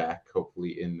see her back,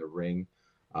 hopefully in the ring,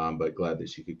 but glad that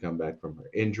she could come back from her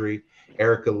injury.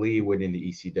 Erica Lee winning the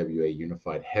ECWA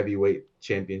Unified Heavyweight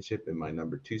Championship in my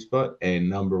number 2 spot. And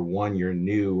number 1, your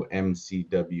new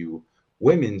MCW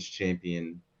Women's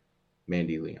Champion,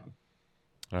 Mandy Leon.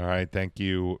 All right, thank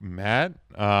you, Matt.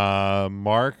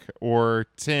 Mark or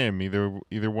Tim,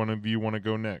 either one of you want to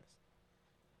go next?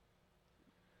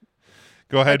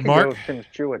 Go ahead, Mark. Tim's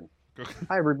chewing.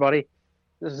 Hi, everybody.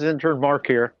 This is intern Mark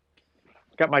here.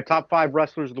 Got my top 5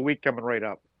 wrestlers of the week coming right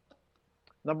up.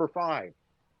 Number 5.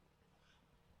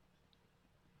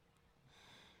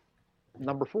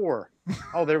 Number 4.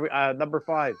 Oh, there we. Number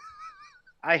 5.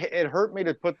 It hurt me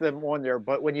to put them on there,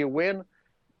 but when you win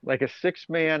like a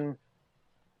 6-man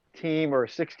team or a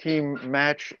 6-team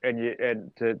match,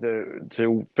 and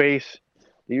to face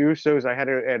the Usos,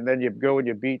 and then you go and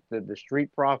you beat the Street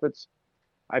Profits.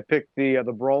 I picked the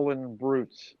Brawling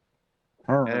Brutes,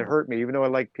 and it hurt me, even though I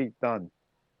like Pete Dunne.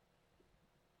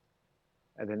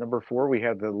 And then number 4, we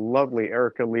have the lovely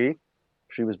Erica Lee.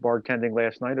 She was bartending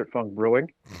last night at Funk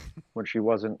Brewing when she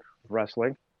wasn't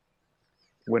wrestling,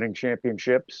 winning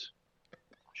championships.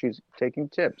 She's taking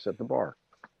tips at the bar.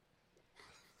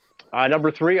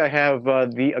 Number 3, I have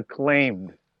the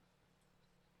Acclaimed.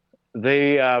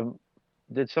 They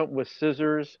did something with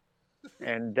Scissors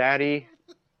and Daddy,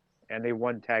 and they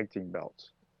won tag team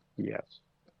belts. Yes,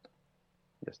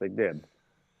 they did.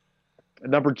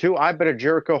 And number 2, I've been a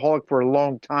Jericho-holic for a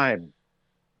long time.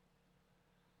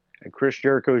 And Chris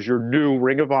Jericho is your new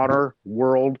Ring of Honor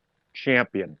World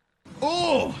Champion.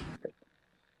 Oh!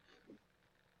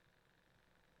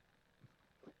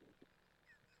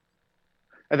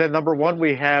 And then number 1,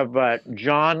 we have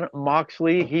Jon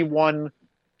Moxley. He won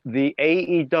the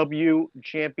AEW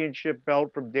championship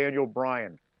belt from Daniel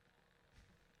Bryan.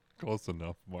 Close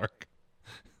enough, Mark.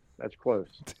 That's close.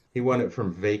 He won it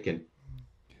from Vacant.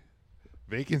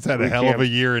 Vacant's had a hell of a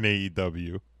year in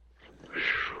AEW.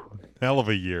 Hell of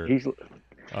a year.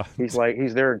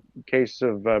 He's there in case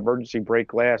of emergency break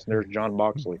glass, and there's Jon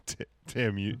Moxley.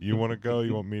 Tim, you want to go?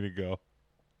 You want me to go?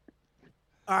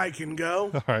 I can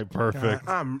go. All right, perfect.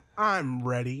 I'm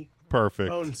ready. Perfect.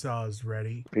 Bonesaw's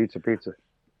ready. Pizza.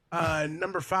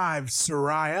 Number 5,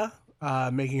 Saraya,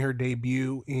 making her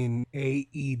debut in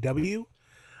AEW.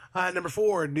 Number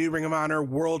 4, new Ring of Honor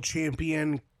World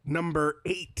Champion. Number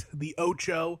 8, the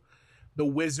Ocho, the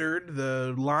Wizard,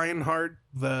 the Lionheart,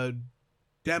 the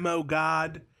Demo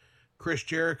God, Chris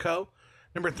Jericho.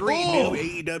 Number 3, new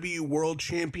AEW World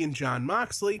Champion Jon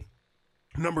Moxley.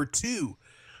 Number 2,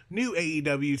 new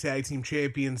AEW Tag Team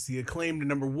Champions, the Acclaimed.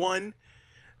 Number 1,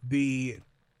 the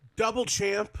double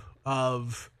champ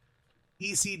of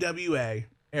ECWA,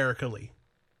 Erica Lee.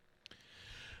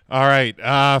 All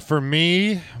right. For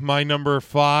me, my number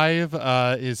 5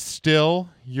 is still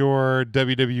your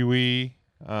WWE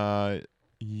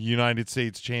United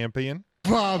States Champion,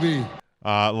 Bobby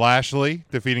Lashley,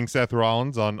 defeating Seth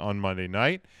Rollins on Monday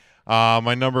night.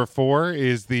 My number 4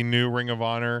 is the new Ring of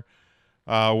Honor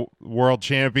World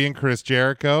Champion, Chris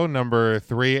Jericho. Number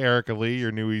 3, Erica Lee,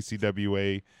 your new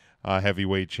ECWA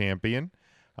Heavyweight Champion.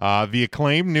 The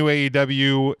Acclaimed new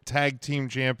AEW Tag Team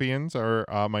Champions are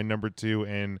my number 2,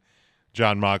 and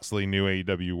Jon Moxley, new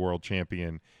AEW World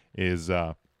Champion, is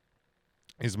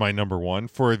my number 1.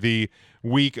 For the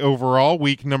week overall,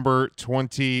 week number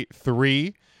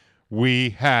 23, we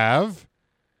have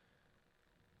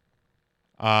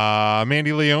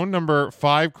Mandy Leon, number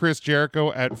 5, Chris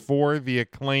Jericho at 4, the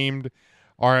Acclaimed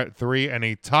are at 3, and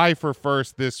a tie for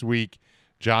first this week,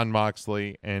 Jon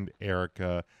Moxley and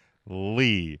Erica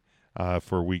Lee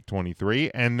for week 23.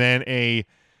 And then a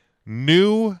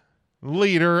new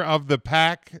leader of the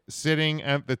pack sitting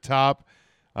at the top.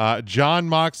 Jon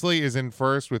Moxley is in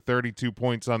first with 32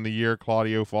 points on the year.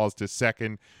 Claudio falls to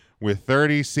second with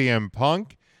 30. CM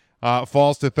Punk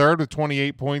falls to third with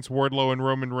 28 points. Wardlow and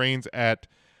Roman Reigns at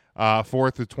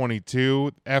fourth with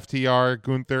 22. FTR,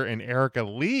 Gunther, and Erica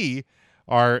Lee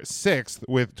are sixth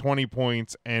with 20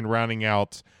 points, and rounding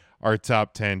out our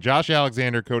top 10, Josh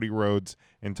Alexander, Cody Rhodes,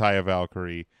 and Taya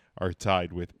Valkyrie are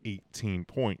tied with 18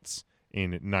 points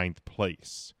in ninth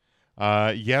place.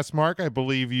 Yes, Mark, I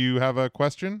believe you have a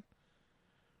question?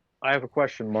 I have a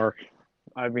question, Mark.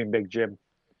 I mean, Big Jim.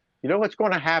 You know what's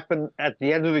going to happen at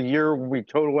the end of the year when we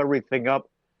total everything up?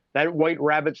 That White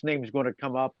Rabbit's name is going to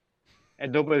come up,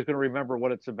 and nobody's going to remember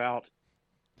what it's about.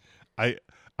 I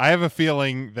have a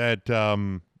feeling that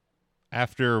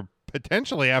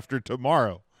potentially after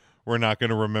tomorrow, we're not going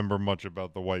to remember much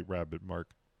about the White Rabbit, Mark.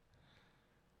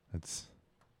 But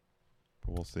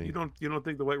we'll see. You don't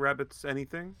think the White Rabbit's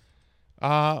anything?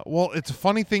 Well, it's a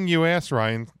funny thing you asked,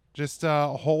 Ryan. Just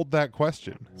hold that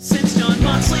question. Since John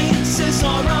Moxley,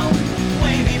 Cesaro,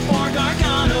 way before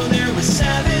Gargano, there was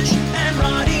Savage and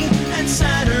Roddy, and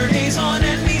Saturdays on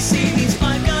NBC. These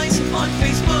five guys on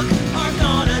Facebook are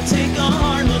gonna take a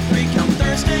hard look. 3 Count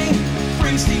Thursday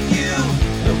brings to you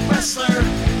the wrestler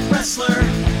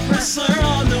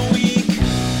on the week.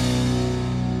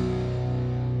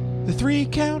 The 3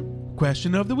 Count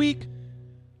question of the week.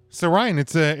 So Ryan,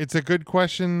 it's a good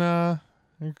question.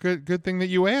 Good thing that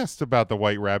you asked about the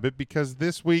White Rabbit, because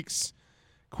this week's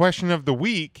question of the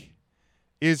week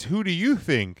is, who do you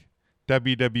think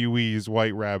WWE's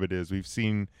White Rabbit is? We've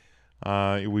seen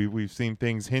we've seen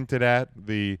things hinted at.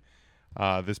 The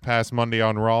this past Monday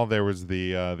on Raw, there was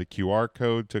the QR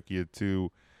code took you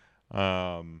to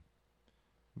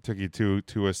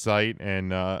a site,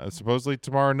 and supposedly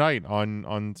tomorrow night on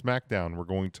SmackDown, we're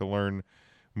going to learn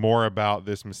more about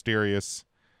this mysterious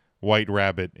White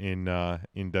Rabbit in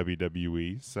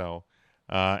WWE. So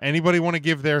anybody want to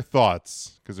give their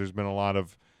thoughts, because there's been a lot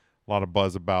of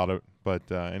buzz about it,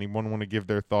 but anyone want to give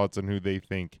their thoughts on who they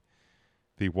think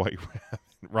the White Rabbit?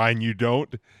 Ryan, you don't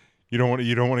want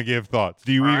to give thoughts.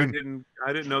 Do you I even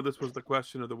didn't know this was the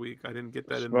question of the week. I didn't get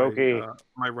that Smokey. in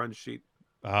my run sheet.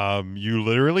 You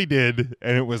literally did,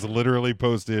 and it was literally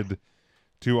posted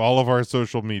to all of our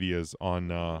social medias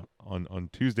on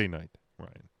Tuesday night,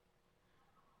 Ryan.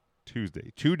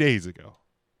 Tuesday, 2 days ago.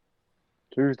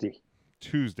 Tuesday.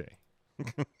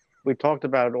 We talked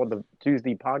about it on the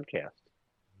Tuesday podcast.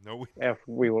 No, after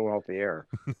we went off the air.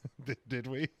 Did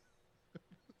we?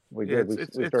 We Yeah, did.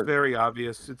 it's very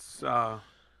obvious. It's the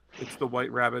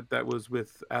White Rabbit that was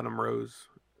with Adam Rose.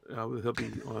 He'll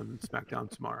be on SmackDown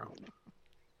tomorrow.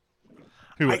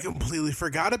 I completely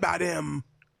forgot about him.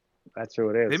 That's who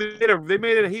it is. They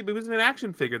made it. He was an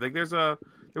action figure. Like there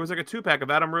was like a 2-pack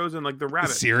of Adam Rose and like the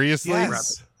Rabbit. Seriously?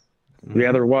 Yes.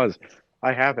 Yeah, there was.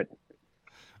 I have it.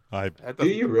 Do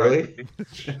you really?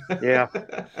 Yeah.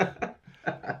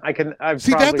 I've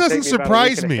See, that doesn't probably taken me about a week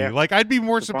surprise and a me. half Like, I'd be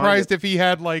more to find surprised it. if he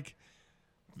had like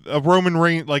a Roman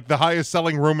Reigns, like the highest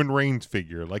selling Roman Reigns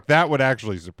figure. Like that would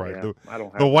actually surprise. Yeah, I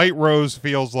don't have the that. White Rose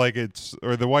feels like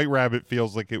or the White Rabbit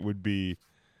feels like it would be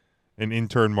an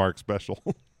intern Mark special.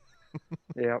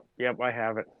 Yep, I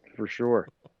have it for sure.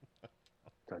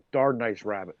 It's a darn nice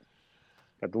rabbit.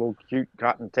 Got the little cute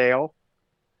cotton tail.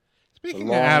 Speaking of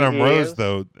long Adam ears. Rose,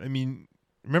 though, I mean,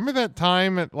 remember that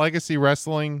time at Legacy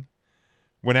Wrestling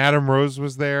when Adam Rose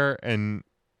was there and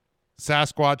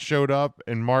Sasquatch showed up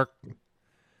and Mark,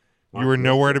 you were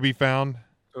nowhere to be found?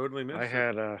 Totally missed. I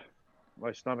had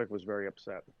my stomach was very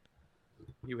upset.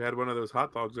 You had one of those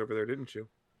hot dogs over there, didn't you?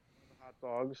 Hot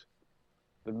dogs.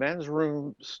 The men's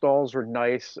room stalls were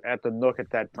nice at the Nook at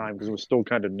that time because it was still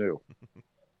kind of new.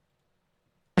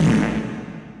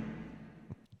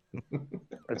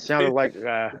 It sounded like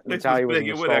Natalia was in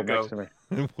the stall next to me.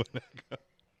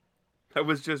 That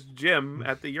was just Jim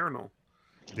at the urinal.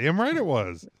 Damn right it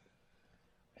was.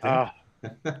 How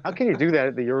can you do that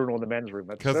at the urinal in the men's room?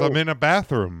 Because I'm in a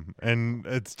bathroom, and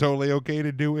it's totally okay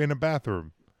to do in a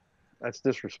bathroom. That's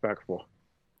disrespectful.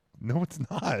 No, it's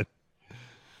not.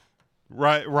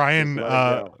 Ryan,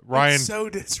 Ryan. It's so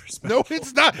disrespectful. No,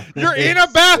 it's not. You're in a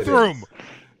bathroom.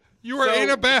 You are in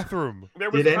a bathroom.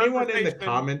 Did anyone in the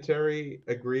commentary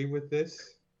agree with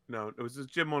this? No, it was just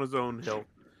Jim on his own hill.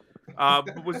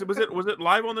 Was it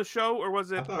live on the show or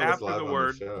was it after the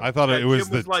word? I thought it was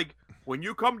Jim was like, when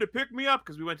you come to pick me up,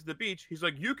 because we went to the beach, he's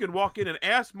like, you can walk in and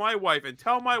ask my wife and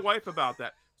tell my wife about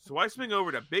that. So I swing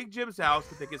over to Big Jim's house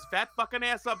to pick his fat fucking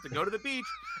ass up to go to the beach,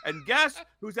 and guess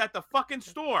who's at the fucking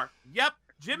store? Yep,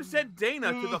 Jim sent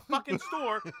Dana to the fucking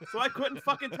store, so I couldn't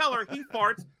fucking tell her he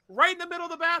farts right in the middle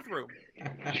of the bathroom.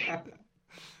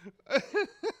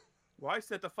 Well, I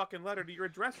sent the fucking letter to your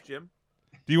address, Jim.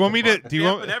 Do you want me to? Do you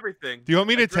want me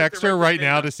to I text dressed it her right right to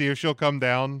now Dana. to see if she'll come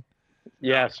down?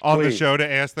 Yes, on the please. show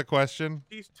to ask the question.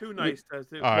 He's too nice to.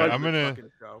 All right, I'm gonna.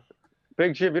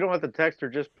 Big Jim, you don't have to text her.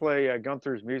 Just play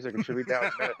Gunther's music and she'll be down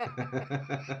in a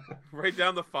minute. Right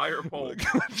down the fire pole.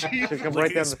 She'll come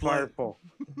right down the fire pole.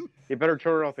 You better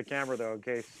turn off the camera though, in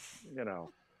case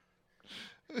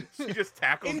She just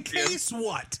tackles In Jim. case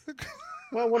what?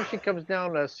 Well, what if she comes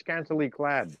down scantily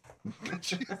clad?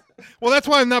 Well, that's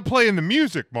why I'm not playing the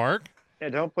music, Mark. Yeah,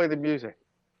 don't play the music.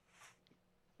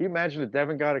 Can you imagine if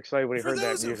Devin got excited when he heard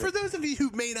that music? For those of you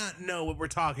who may not know what we're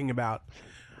talking about,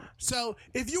 so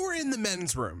if you were in the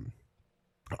men's room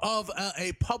of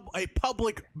a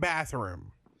public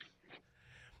bathroom,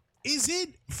 Is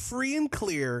it free and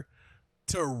clear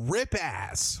to rip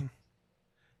ass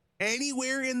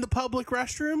anywhere in the public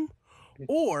restroom,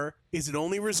 or is it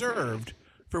only reserved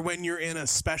for when you're in a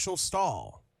special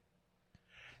stall?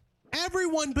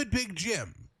 Everyone but Big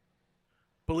Jim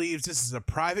believes this is a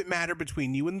private matter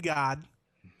between you and God.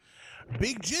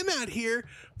 Big Jim out here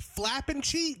flapping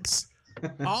cheeks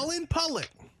all in public.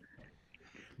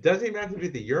 Doesn't even have to be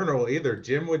the urinal either.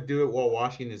 Jim would do it while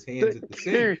washing his hands at the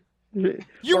sink.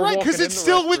 You're right, because it's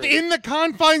still within the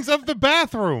confines of the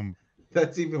bathroom.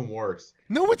 That's even worse.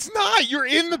 No, it's not. You're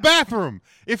in the bathroom.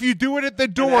 If you do it at the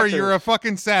door, you're a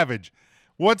fucking savage.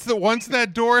 Once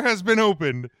that door has been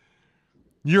opened,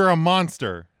 you're a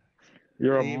monster.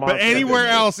 You're a monster. But anywhere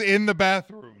else in the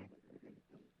bathroom.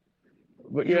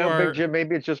 But you know, Big Jim,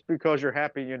 maybe it's just because you're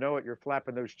happy, you know it, you're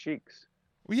flapping those cheeks.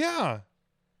 Yeah.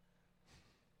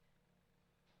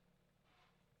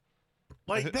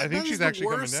 Like I think she's the actually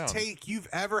coming worst down. take you've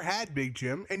ever had, Big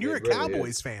Jim, and you're It a really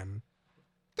Cowboys is. fan.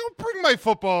 Don't bring my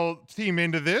football team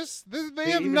into this.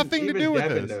 They have nothing to do with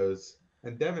Devin this. knows.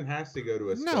 And Devin has to go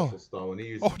to a No. special stall when he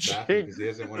uses Oh, the bathroom because he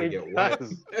doesn't want to get wet.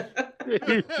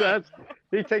 He does.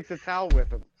 He takes a towel with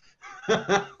him.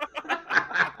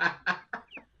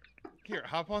 Here,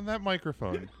 hop on that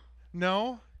microphone.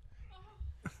 No?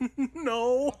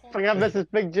 No. I got Mrs.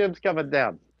 Big Jim's coming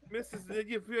down. Mrs.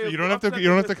 You don't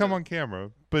have to come on camera.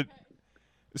 But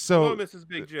so Hello, Mrs.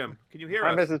 Big Jim. Can you hear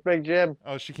Hi, us? Mrs. Big Jim.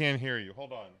 Oh, she can't hear you.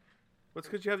 Hold on. What's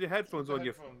because you have your headphones on?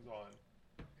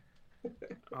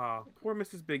 Poor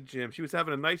Mrs. Big Jim. She was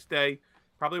having a nice day,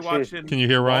 probably watching. Can you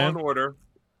hear Law Ryan? and Order.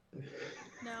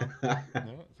 No,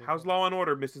 How's Law and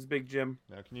Order, Mrs. Big Jim?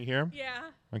 Now, can you hear him? Yeah.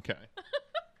 Okay.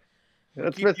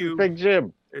 That's Keep Mrs. Big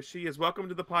Jim. There she is. Welcome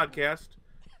to the podcast.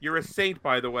 You're a saint,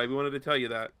 by the way. We wanted to tell you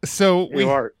that. So You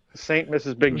are Saint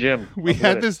Mrs. Big Jim. We I'll had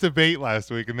get it. this debate last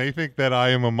week, and they think that I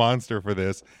am a monster for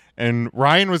this. And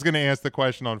Ryan was going to ask the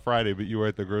question on Friday, but you were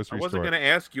at the I grocery wasn't store. going to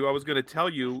ask you. I was going to tell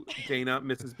you, Dana,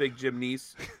 Mrs. Big Jim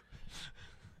niece.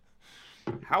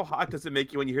 How hot does it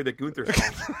make you when you hear the Gunther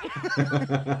song?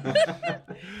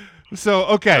 So,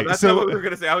 okay. No, that's not what we were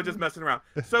going to say. I was just messing around.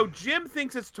 So Jim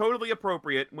thinks it's totally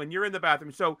appropriate when you're in the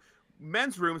bathroom. So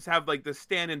men's rooms have like the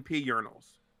stand and pee urinals.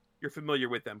 You're familiar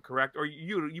with them, correct? Or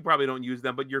you probably don't use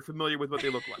them, but you're familiar with what they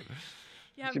look like.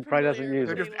 Yeah, She probably doesn't use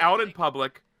They're it. just out in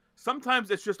public.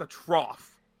 Sometimes it's just a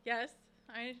trough. Yes.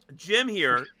 Jim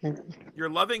here, your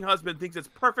loving husband, thinks it's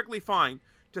perfectly fine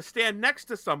to stand next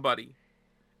to somebody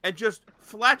and just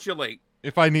flatulate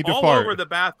If I need to all fart. over the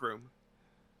bathroom.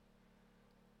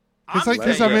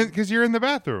 Because you're in the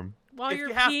bathroom. While If you're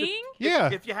you have peeing? to, Yeah.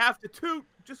 If you have to toot,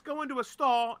 just go into a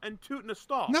stall and toot in a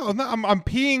stall. No, I'm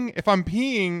peeing. If I'm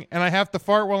peeing and I have to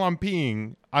fart while I'm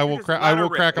peeing, I will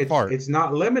crack a fart. It's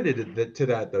not limited to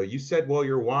that, though. You said while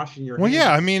you're washing your Well, hands.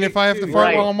 yeah. I mean, if I have to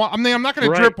fart while I'm not going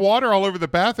to drip water all over the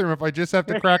bathroom if I just have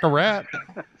to crack a rat.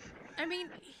 I mean,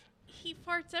 he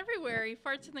farts everywhere. He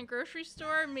farts in the grocery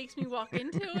store and makes me walk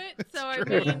into it. So, I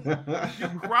mean,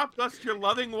 You crop dust your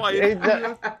loving wife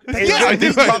Yeah, I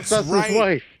do. Crop dust his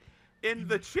wife. in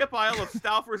the chip aisle of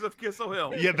Stouffer's of Kissel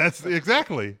Hill. Yeah, that's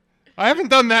exactly. I haven't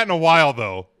done that in a while,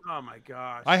 though. Oh my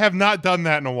gosh. I have not done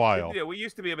that in a while. Yeah, we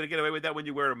used to be able to get away with that when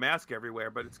you wear a mask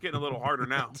everywhere, but it's getting a little harder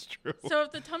now. That's true. so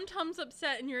if the tum-tum's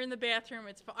upset and you're in the bathroom,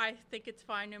 I think it's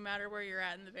fine no matter where you're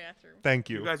at in the bathroom. Thank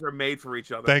You you. guys are made for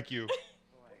each other. Thank you.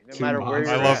 No matter where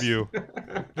you're I love at. you.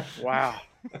 Wow.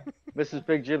 Mrs.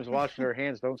 Big Jim's washing her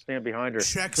hands. Don't stand behind her.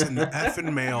 Checks in the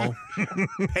effing mail.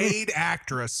 Paid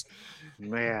actress.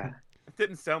 Man. It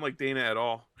didn't sound like Dana at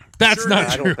all. That's not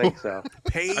I true. don't think so.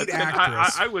 Paid I,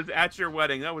 actress. I was at your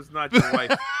wedding. That was not your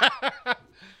wife.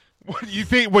 What you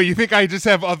think? What you think? I just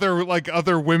have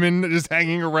other women just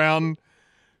hanging around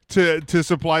to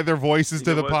supply their voices You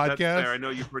to know the what? That's fair. podcast? I know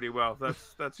you pretty well.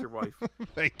 That's your wife.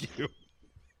 Thank you.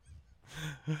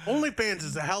 OnlyFans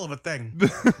is a hell of a thing.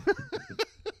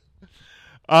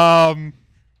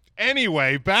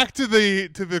 Anyway, back to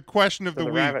the question of the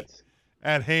week rabbits.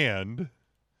 at hand.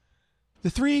 The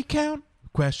 3 count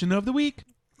question of the week.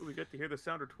 Ooh, we got to hear the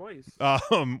sounder twice.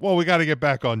 Well, we got to get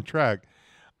back on track.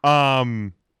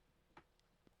 Who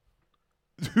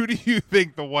do you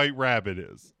think the White Rabbit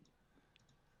is?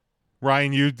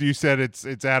 Ryan, you said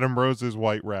it's Adam Rose's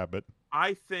White Rabbit.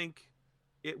 I think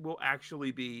it will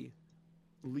actually be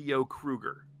Leo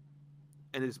Kruger,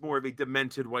 and it's more of a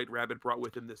demented White Rabbit brought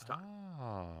with him this time.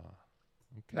 Ah,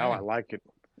 okay. Now I like it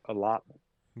a lot.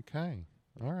 Okay,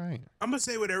 all right. I'm going to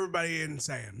say what everybody is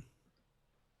saying.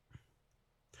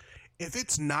 If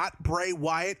it's not Bray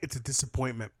Wyatt, it's a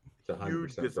disappointment. It's 100%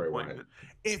 Huge Bray Wyatt. disappointment.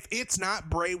 If it's not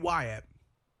Bray Wyatt,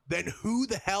 then who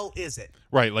the hell is it?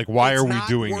 Right, like why It's are we not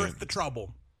doing worth it? the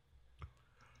trouble.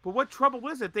 But what trouble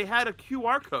is it? They had a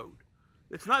QR code.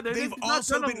 It's not. They've not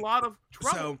done a lot of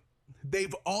trouble. So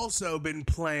they've also been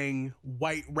playing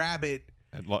White Rabbit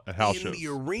at house in shows. the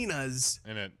arenas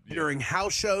And during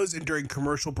house shows and during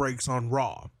commercial breaks on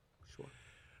Raw. Sure.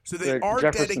 So they The are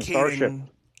Jefferson dedicating, Starship.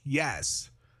 yes,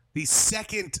 the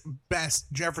second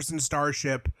best Jefferson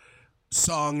Starship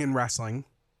song in wrestling.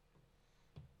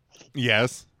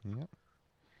 Yes. Yeah.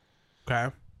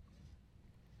 Okay.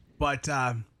 But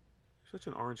Such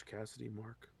an Orange Cassidy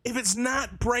mark. if it's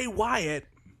not Bray Wyatt,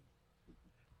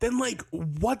 then like,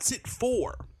 what's it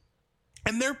for?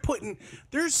 And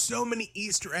there's so many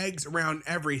Easter eggs around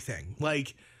everything.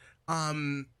 Like,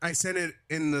 I sent it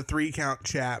in the 3 count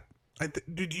chat.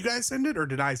 Did you guys send it or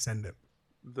did I send it?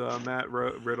 The Matt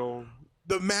Riddle.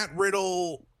 The Matt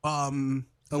Riddle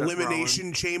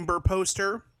Elimination Chamber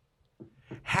poster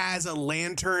has a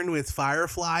lantern with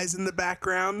fireflies in the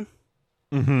background.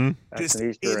 Mm-hmm. Just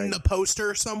in the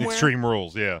poster somewhere. Extreme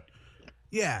Rules, yeah.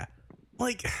 Yeah.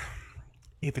 Like,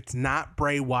 if it's not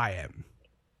Bray Wyatt,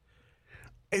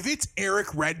 if it's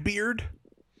Eric Redbeard,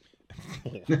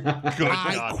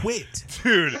 I quit.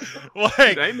 Dude,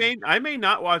 like, I may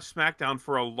not watch SmackDown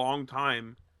for a long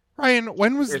time. Ryan,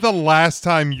 when was the last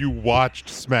time you watched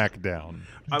SmackDown?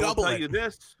 I will tell you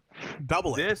this.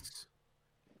 This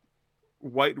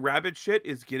White Rabbit shit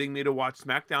is getting me to watch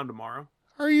SmackDown tomorrow.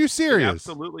 Are you serious? It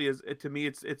absolutely is. To me,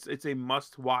 it's a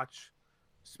must watch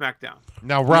SmackDown.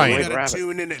 Now, Ryan, you gotta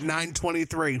tune in at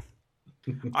 9:23.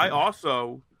 I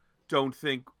also don't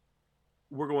think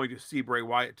we're going to see Bray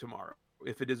Wyatt tomorrow.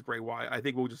 If it is Bray Wyatt, I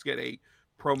think we'll just get a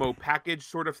promo package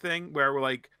sort of thing where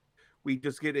we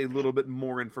just get a little bit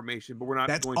more information, but we're not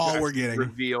That's going all to we're actually getting.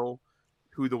 reveal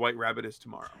who the White Rabbit is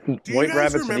tomorrow. White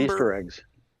Rabbits and Easter eggs.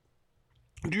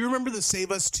 Do you remember the Save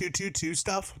Us 222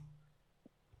 stuff?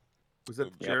 Was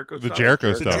that the Jericho The stuff?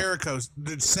 Jericho stuff.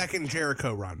 The second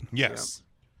Jericho run. Yes.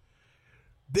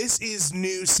 This is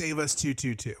new Save Us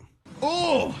 222.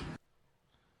 Oh!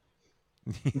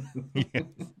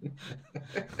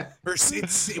 Or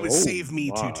it was Save Me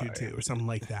 222 or something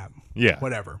like that. Yeah.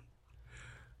 Whatever.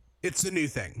 It's a new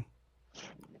thing.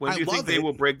 When do you think they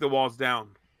will break the walls down?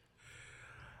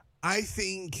 I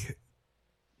think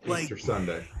Easter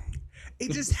Sunday.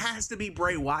 It just has to be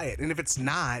Bray Wyatt. And if it's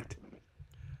not,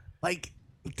 like,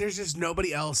 there's just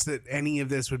nobody else that any of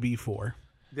this would be for.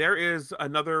 There is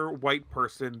another white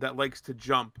person that likes to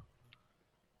jump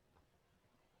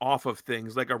off of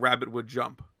things like a rabbit would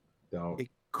jump. Don't. It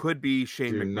could be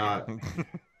Shane Do McMahon. not.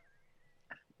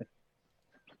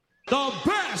 The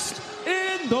best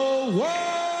in the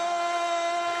world.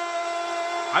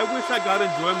 I wish I got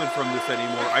enjoyment from this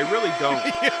anymore. I really don't.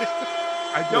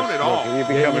 I don't at all. You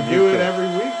do it every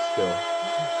week still.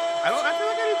 I feel like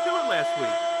I didn't do it last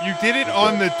week. You did it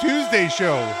on the Tuesday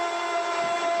show.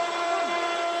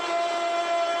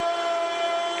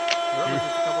 Well, it was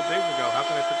just a couple days ago. How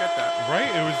can I forget that?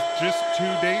 Right? It was just 2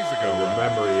 days ago. Your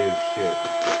memory is shit.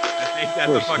 I think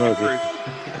that's the fucking Smokey. truth.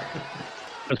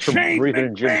 That's from breathing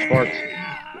in Jim Sparks.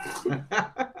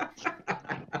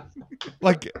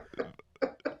 Like,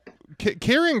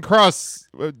 Karrion Kross,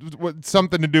 what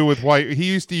something to do with White? He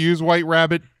used to use White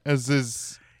Rabbit as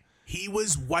his. He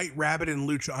was White Rabbit in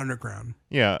Lucha Underground.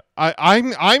 Yeah,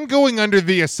 I'm going under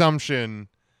the assumption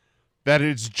that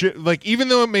it's like, even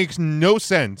though it makes no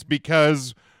sense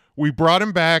because we brought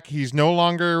him back, he's no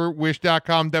longer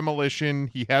Wish.com Demolition.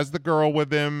 He has the girl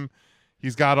with him.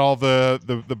 He's got all the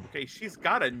Okay, she's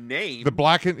got a name. the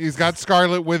black and he's got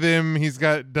Scarlet with him. He's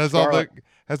got has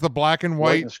the black and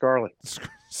white and Scarlet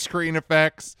screen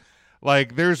effects.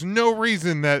 Like, there's no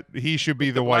reason that he should be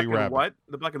the White black and Rabbit. What?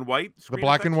 The black and white? The screen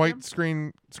black and effects, white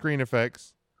Jim? screen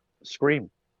effects.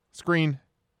 Scream.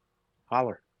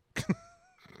 Holler.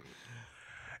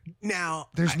 Now,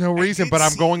 There's no reason, but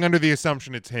I'm going under the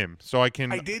assumption it's him. So I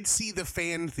can. I did see the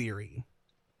fan theory.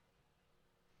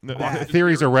 No, that-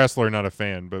 Theory's a wrestler, not a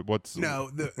fan. But what's No,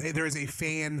 there is a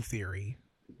fan theory,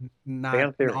 not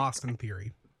Fan theory. an Austin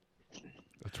theory,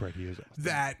 That's right. He is.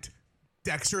 that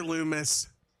Dexter Lumis,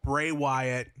 Bray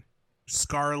Wyatt,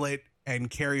 Scarlett, and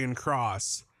Karrion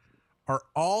Kross are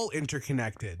all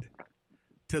interconnected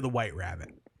to the White Rabbit.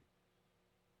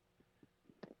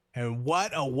 And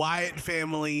what a Wyatt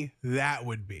family that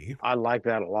would be. I like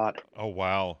that a lot. Oh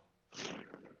wow.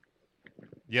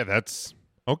 Yeah, that's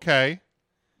okay.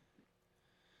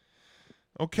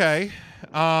 Okay.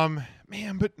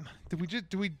 Man, but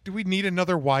do we need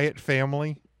another Wyatt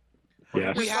family?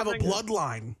 Yes. We have a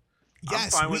bloodline.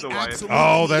 Yes, fine we with the Wyatt. absolutely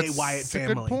Oh, need that's a Wyatt a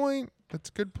family. good point. That's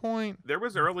a good point. There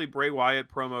was early Bray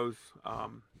Wyatt promos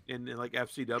in like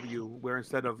FCW where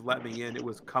instead of "Let Me In," it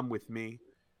was "Come with Me,"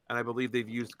 and I believe they've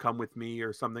used "Come with Me"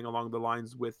 or something along the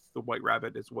lines with the White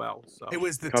Rabbit as well. So it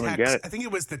was the text. I think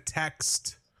it was the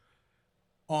text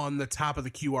on the top of the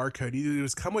QR code. Either it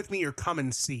was "Come with me" or "Come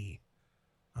and see."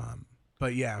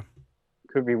 But yeah,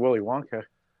 could be Willy Wonka.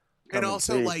 And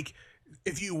also, like,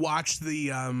 if you watch the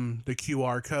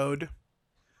QR code,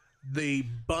 the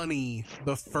bunny,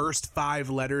 the first 5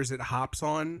 letters it hops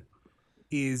on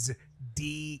is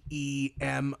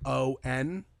DEMON.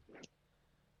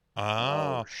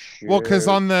 Oh, well, because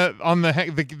on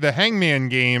the Hangman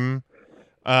game,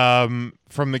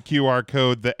 from the QR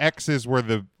code, the X's were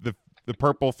the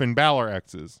purple Finn Balor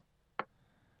X's.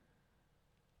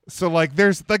 So like,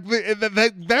 there's like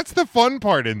that's the fun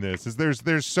part in this is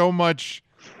there's so much.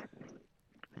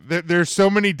 There's so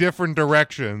many different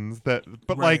directions but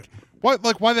right.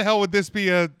 why the hell would this be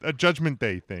a Judgment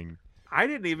Day thing? I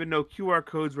didn't even know QR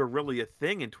codes were really a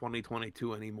thing in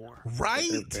 2022 anymore.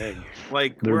 Right?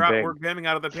 Like we're getting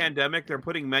out of the pandemic. They're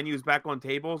putting menus back on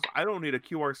tables. I don't need a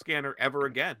QR scanner ever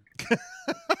again.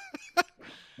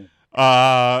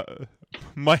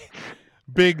 My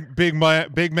Big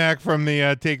Mac from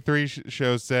the Take 3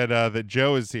 show said that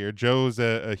Joe is here. Joe's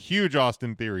a huge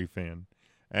Austin Theory fan,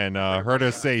 and heard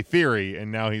us say Theory, and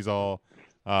now he's all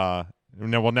now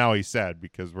he's sad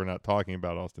because we're not talking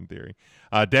about Austin Theory.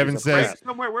 Devin says Craig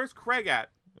somewhere. Where's Craig at?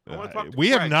 I want to talk to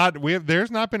we Craig. have not.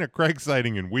 There's not been a Craig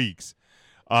sighting in weeks.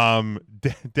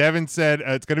 Devin said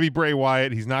it's going to be Bray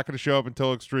Wyatt. He's not going to show up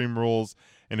until Extreme Rules,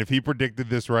 and if he predicted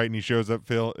this right and he shows up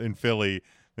in Philly,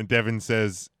 then Devin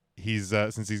says he's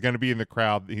since he's going to be in the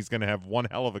crowd, he's going to have one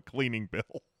hell of a cleaning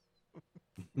bill.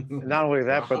 Not only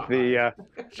that, but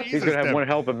he's going to have one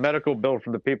hell of a medical bill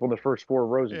from the people in the first 4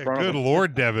 rows in front of him. Good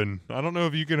Lord, Devin. I don't know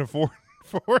if you can afford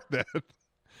that. Make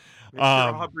sure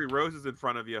Aubrey Rose is in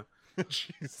front of you.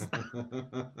 Jeez.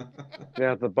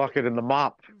 Yeah, the bucket and the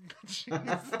mop.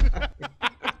 The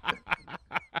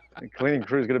cleaning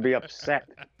crew is going to be upset.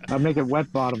 I'll make it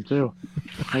wet bottom too.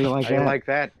 How you like that? I like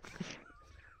that.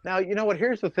 Now, you know what?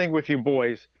 Here's the thing with you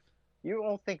boys. You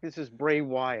all think this is Bray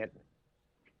Wyatt.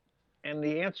 And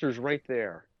the answer's right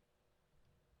there.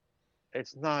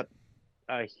 It's not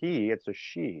a he, it's a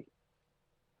she.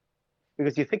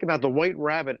 Because you think about the White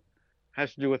Rabbit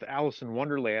has to do with Alice in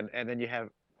Wonderland, and then you have,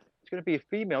 it's going to be a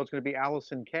female, it's going to be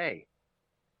Allison Kay.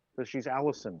 Because she's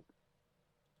Allison.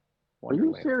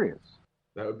 Wonderland. Are you serious?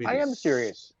 That would be I am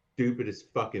serious.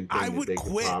 Stupidest fucking thing that they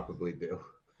could probably do.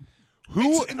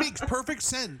 It makes perfect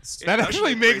sense. That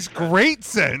actually makes great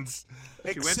sense.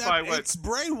 Except it's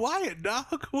Bray Wyatt,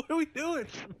 dog. What are we doing?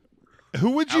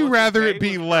 Who would you rather it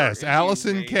be less,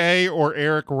 Allison Kay or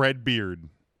Eric Redbeard?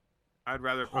 I'd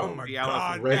rather probably be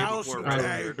Allison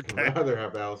Kay. I'd rather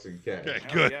have Allison Kay. Okay,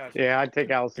 good. Yeah, I'd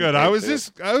take Allison Good. Kay.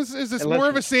 Is this more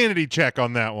of a sanity check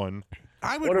on that one?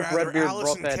 I would rather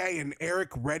Allison Kay and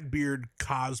Eric Redbeard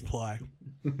cosplay.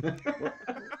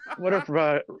 What if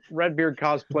Redbeard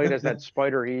cosplayed as that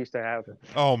spider he used to have?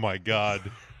 Oh my God!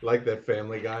 Like that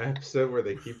Family Guy episode where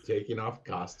they keep taking off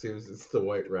costumes. It's the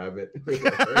White Rabbit with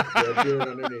Redbeard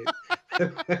underneath.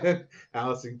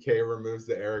 Allison Kay removes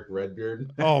the Eric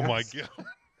Redbeard. Oh my God!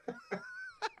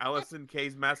 Allison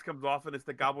Kay's mask comes off and it's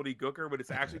the gobbledygooker, but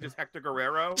it's actually just Hector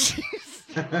Guerrero.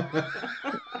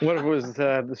 What if it was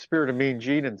the spirit of Mean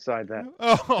Gene inside that?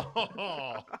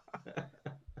 Oh.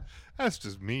 That's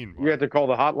just mean. Mark. You have to call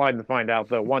the hotline to find out,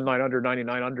 though.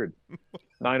 1-900-9900.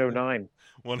 909.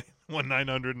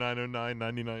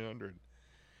 1-900-909-9900.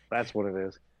 That's what it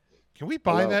is. Can we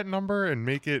buy that number and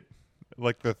make it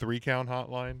like the 3-count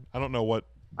hotline? I don't know what.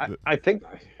 I think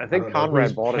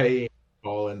Conrad bought it.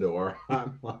 Call into our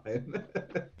hotline.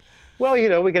 Well, you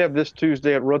know, we could have this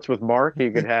Tuesday at Roots with Mark.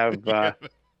 You could have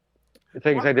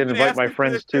things I didn't invite my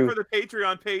friends to. For the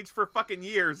Patreon page for fucking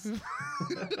years.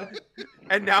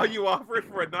 And now you offer it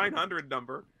for a 900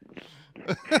 number.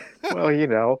 Well, you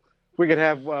know, we could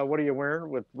have What Are You Wearing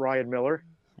with Ryan Miller.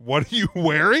 What are you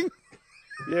wearing?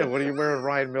 Yeah, What Are You Wearing with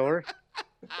Ryan Miller?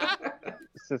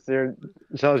 Sits there,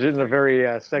 tells you in a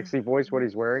very sexy voice what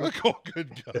he's wearing. Oh,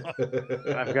 good God.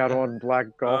 I've got on black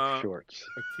golf shorts.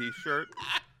 A t-shirt.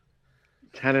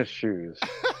 Tennis shoes.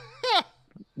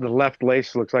 The left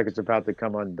lace looks like it's about to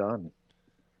come undone.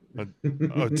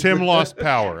 Tim lost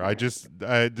power. This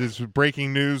is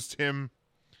breaking news. Tim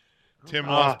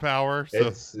lost power. So.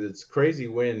 It's crazy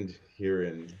wind here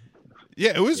in.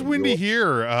 Yeah, it was windy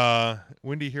here.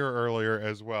 Windy here earlier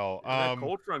as well. That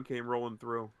cold front came rolling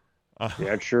through.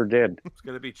 Yeah, it sure did. It's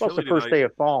gonna be chilly. Plus the first day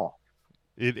of fall.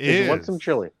 It is. You want some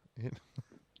chili?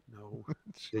 No.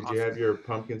 Did you have your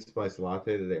pumpkin spice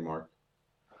latte today, Mark?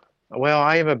 Well,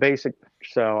 I am a basic,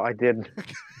 so I did.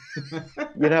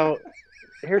 You know,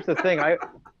 here's the thing. I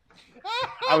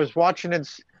was watching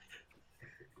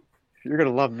You're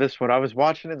gonna love this one. I was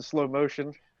watching it in slow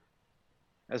motion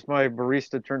as my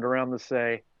barista turned around to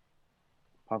say,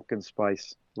 "Pumpkin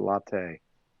spice latte."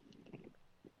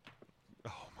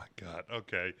 Oh my God.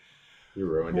 Okay. You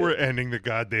ruined We're it. ending the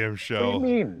goddamn show. What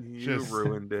do you mean? You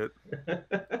ruined it.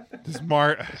 Just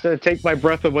Mark. It's gonna take my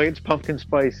breath away. It's pumpkin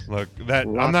spice. Look, that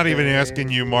I'm not even asking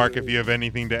you, Mark, if you have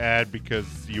anything to add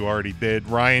because you already did.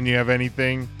 Ryan, you have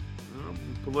anything?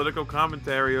 Political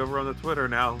commentary over on the Twitter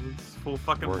now. It's full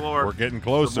fucking floor. We're getting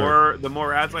closer. The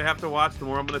more ads I have to watch, the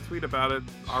more I'm gonna tweet about it.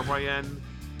 RYN.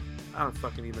 I don't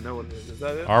fucking even know what it is. Is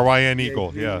that it? RYN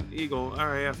Eagle, yeah. Eagle. All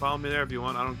right, yeah. Follow me there if you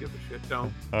want. I don't give a shit.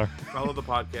 Don't. Follow the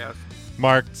podcast.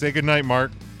 Mark, say goodnight,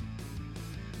 Mark.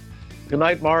 Good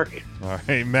night, Mark. All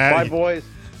right, Matt. Bye, boys.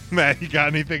 Matt, you got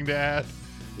anything to add?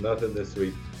 Nothing this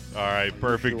week. All right,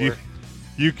 perfect. Sure.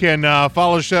 You can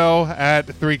follow the show at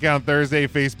 3 Count Thursday,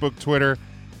 Facebook, Twitter,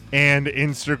 and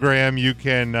Instagram. You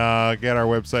can get our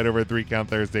website over at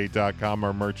 3countthursday.com.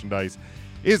 Our merchandise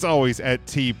is always at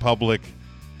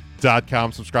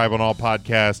tpublic.com. Subscribe on all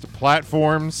podcast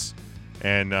platforms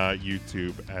and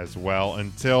YouTube as well.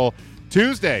 Until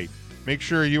Tuesday, make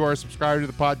sure you are subscribed to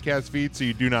the podcast feed so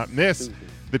you do not miss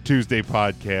the Tuesday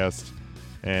podcast.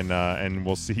 And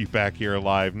we'll see you back here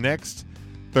live next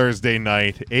Thursday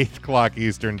night, 8 o'clock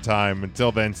Eastern time.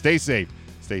 Until then, stay safe,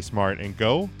 stay smart, and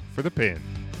go for the pin.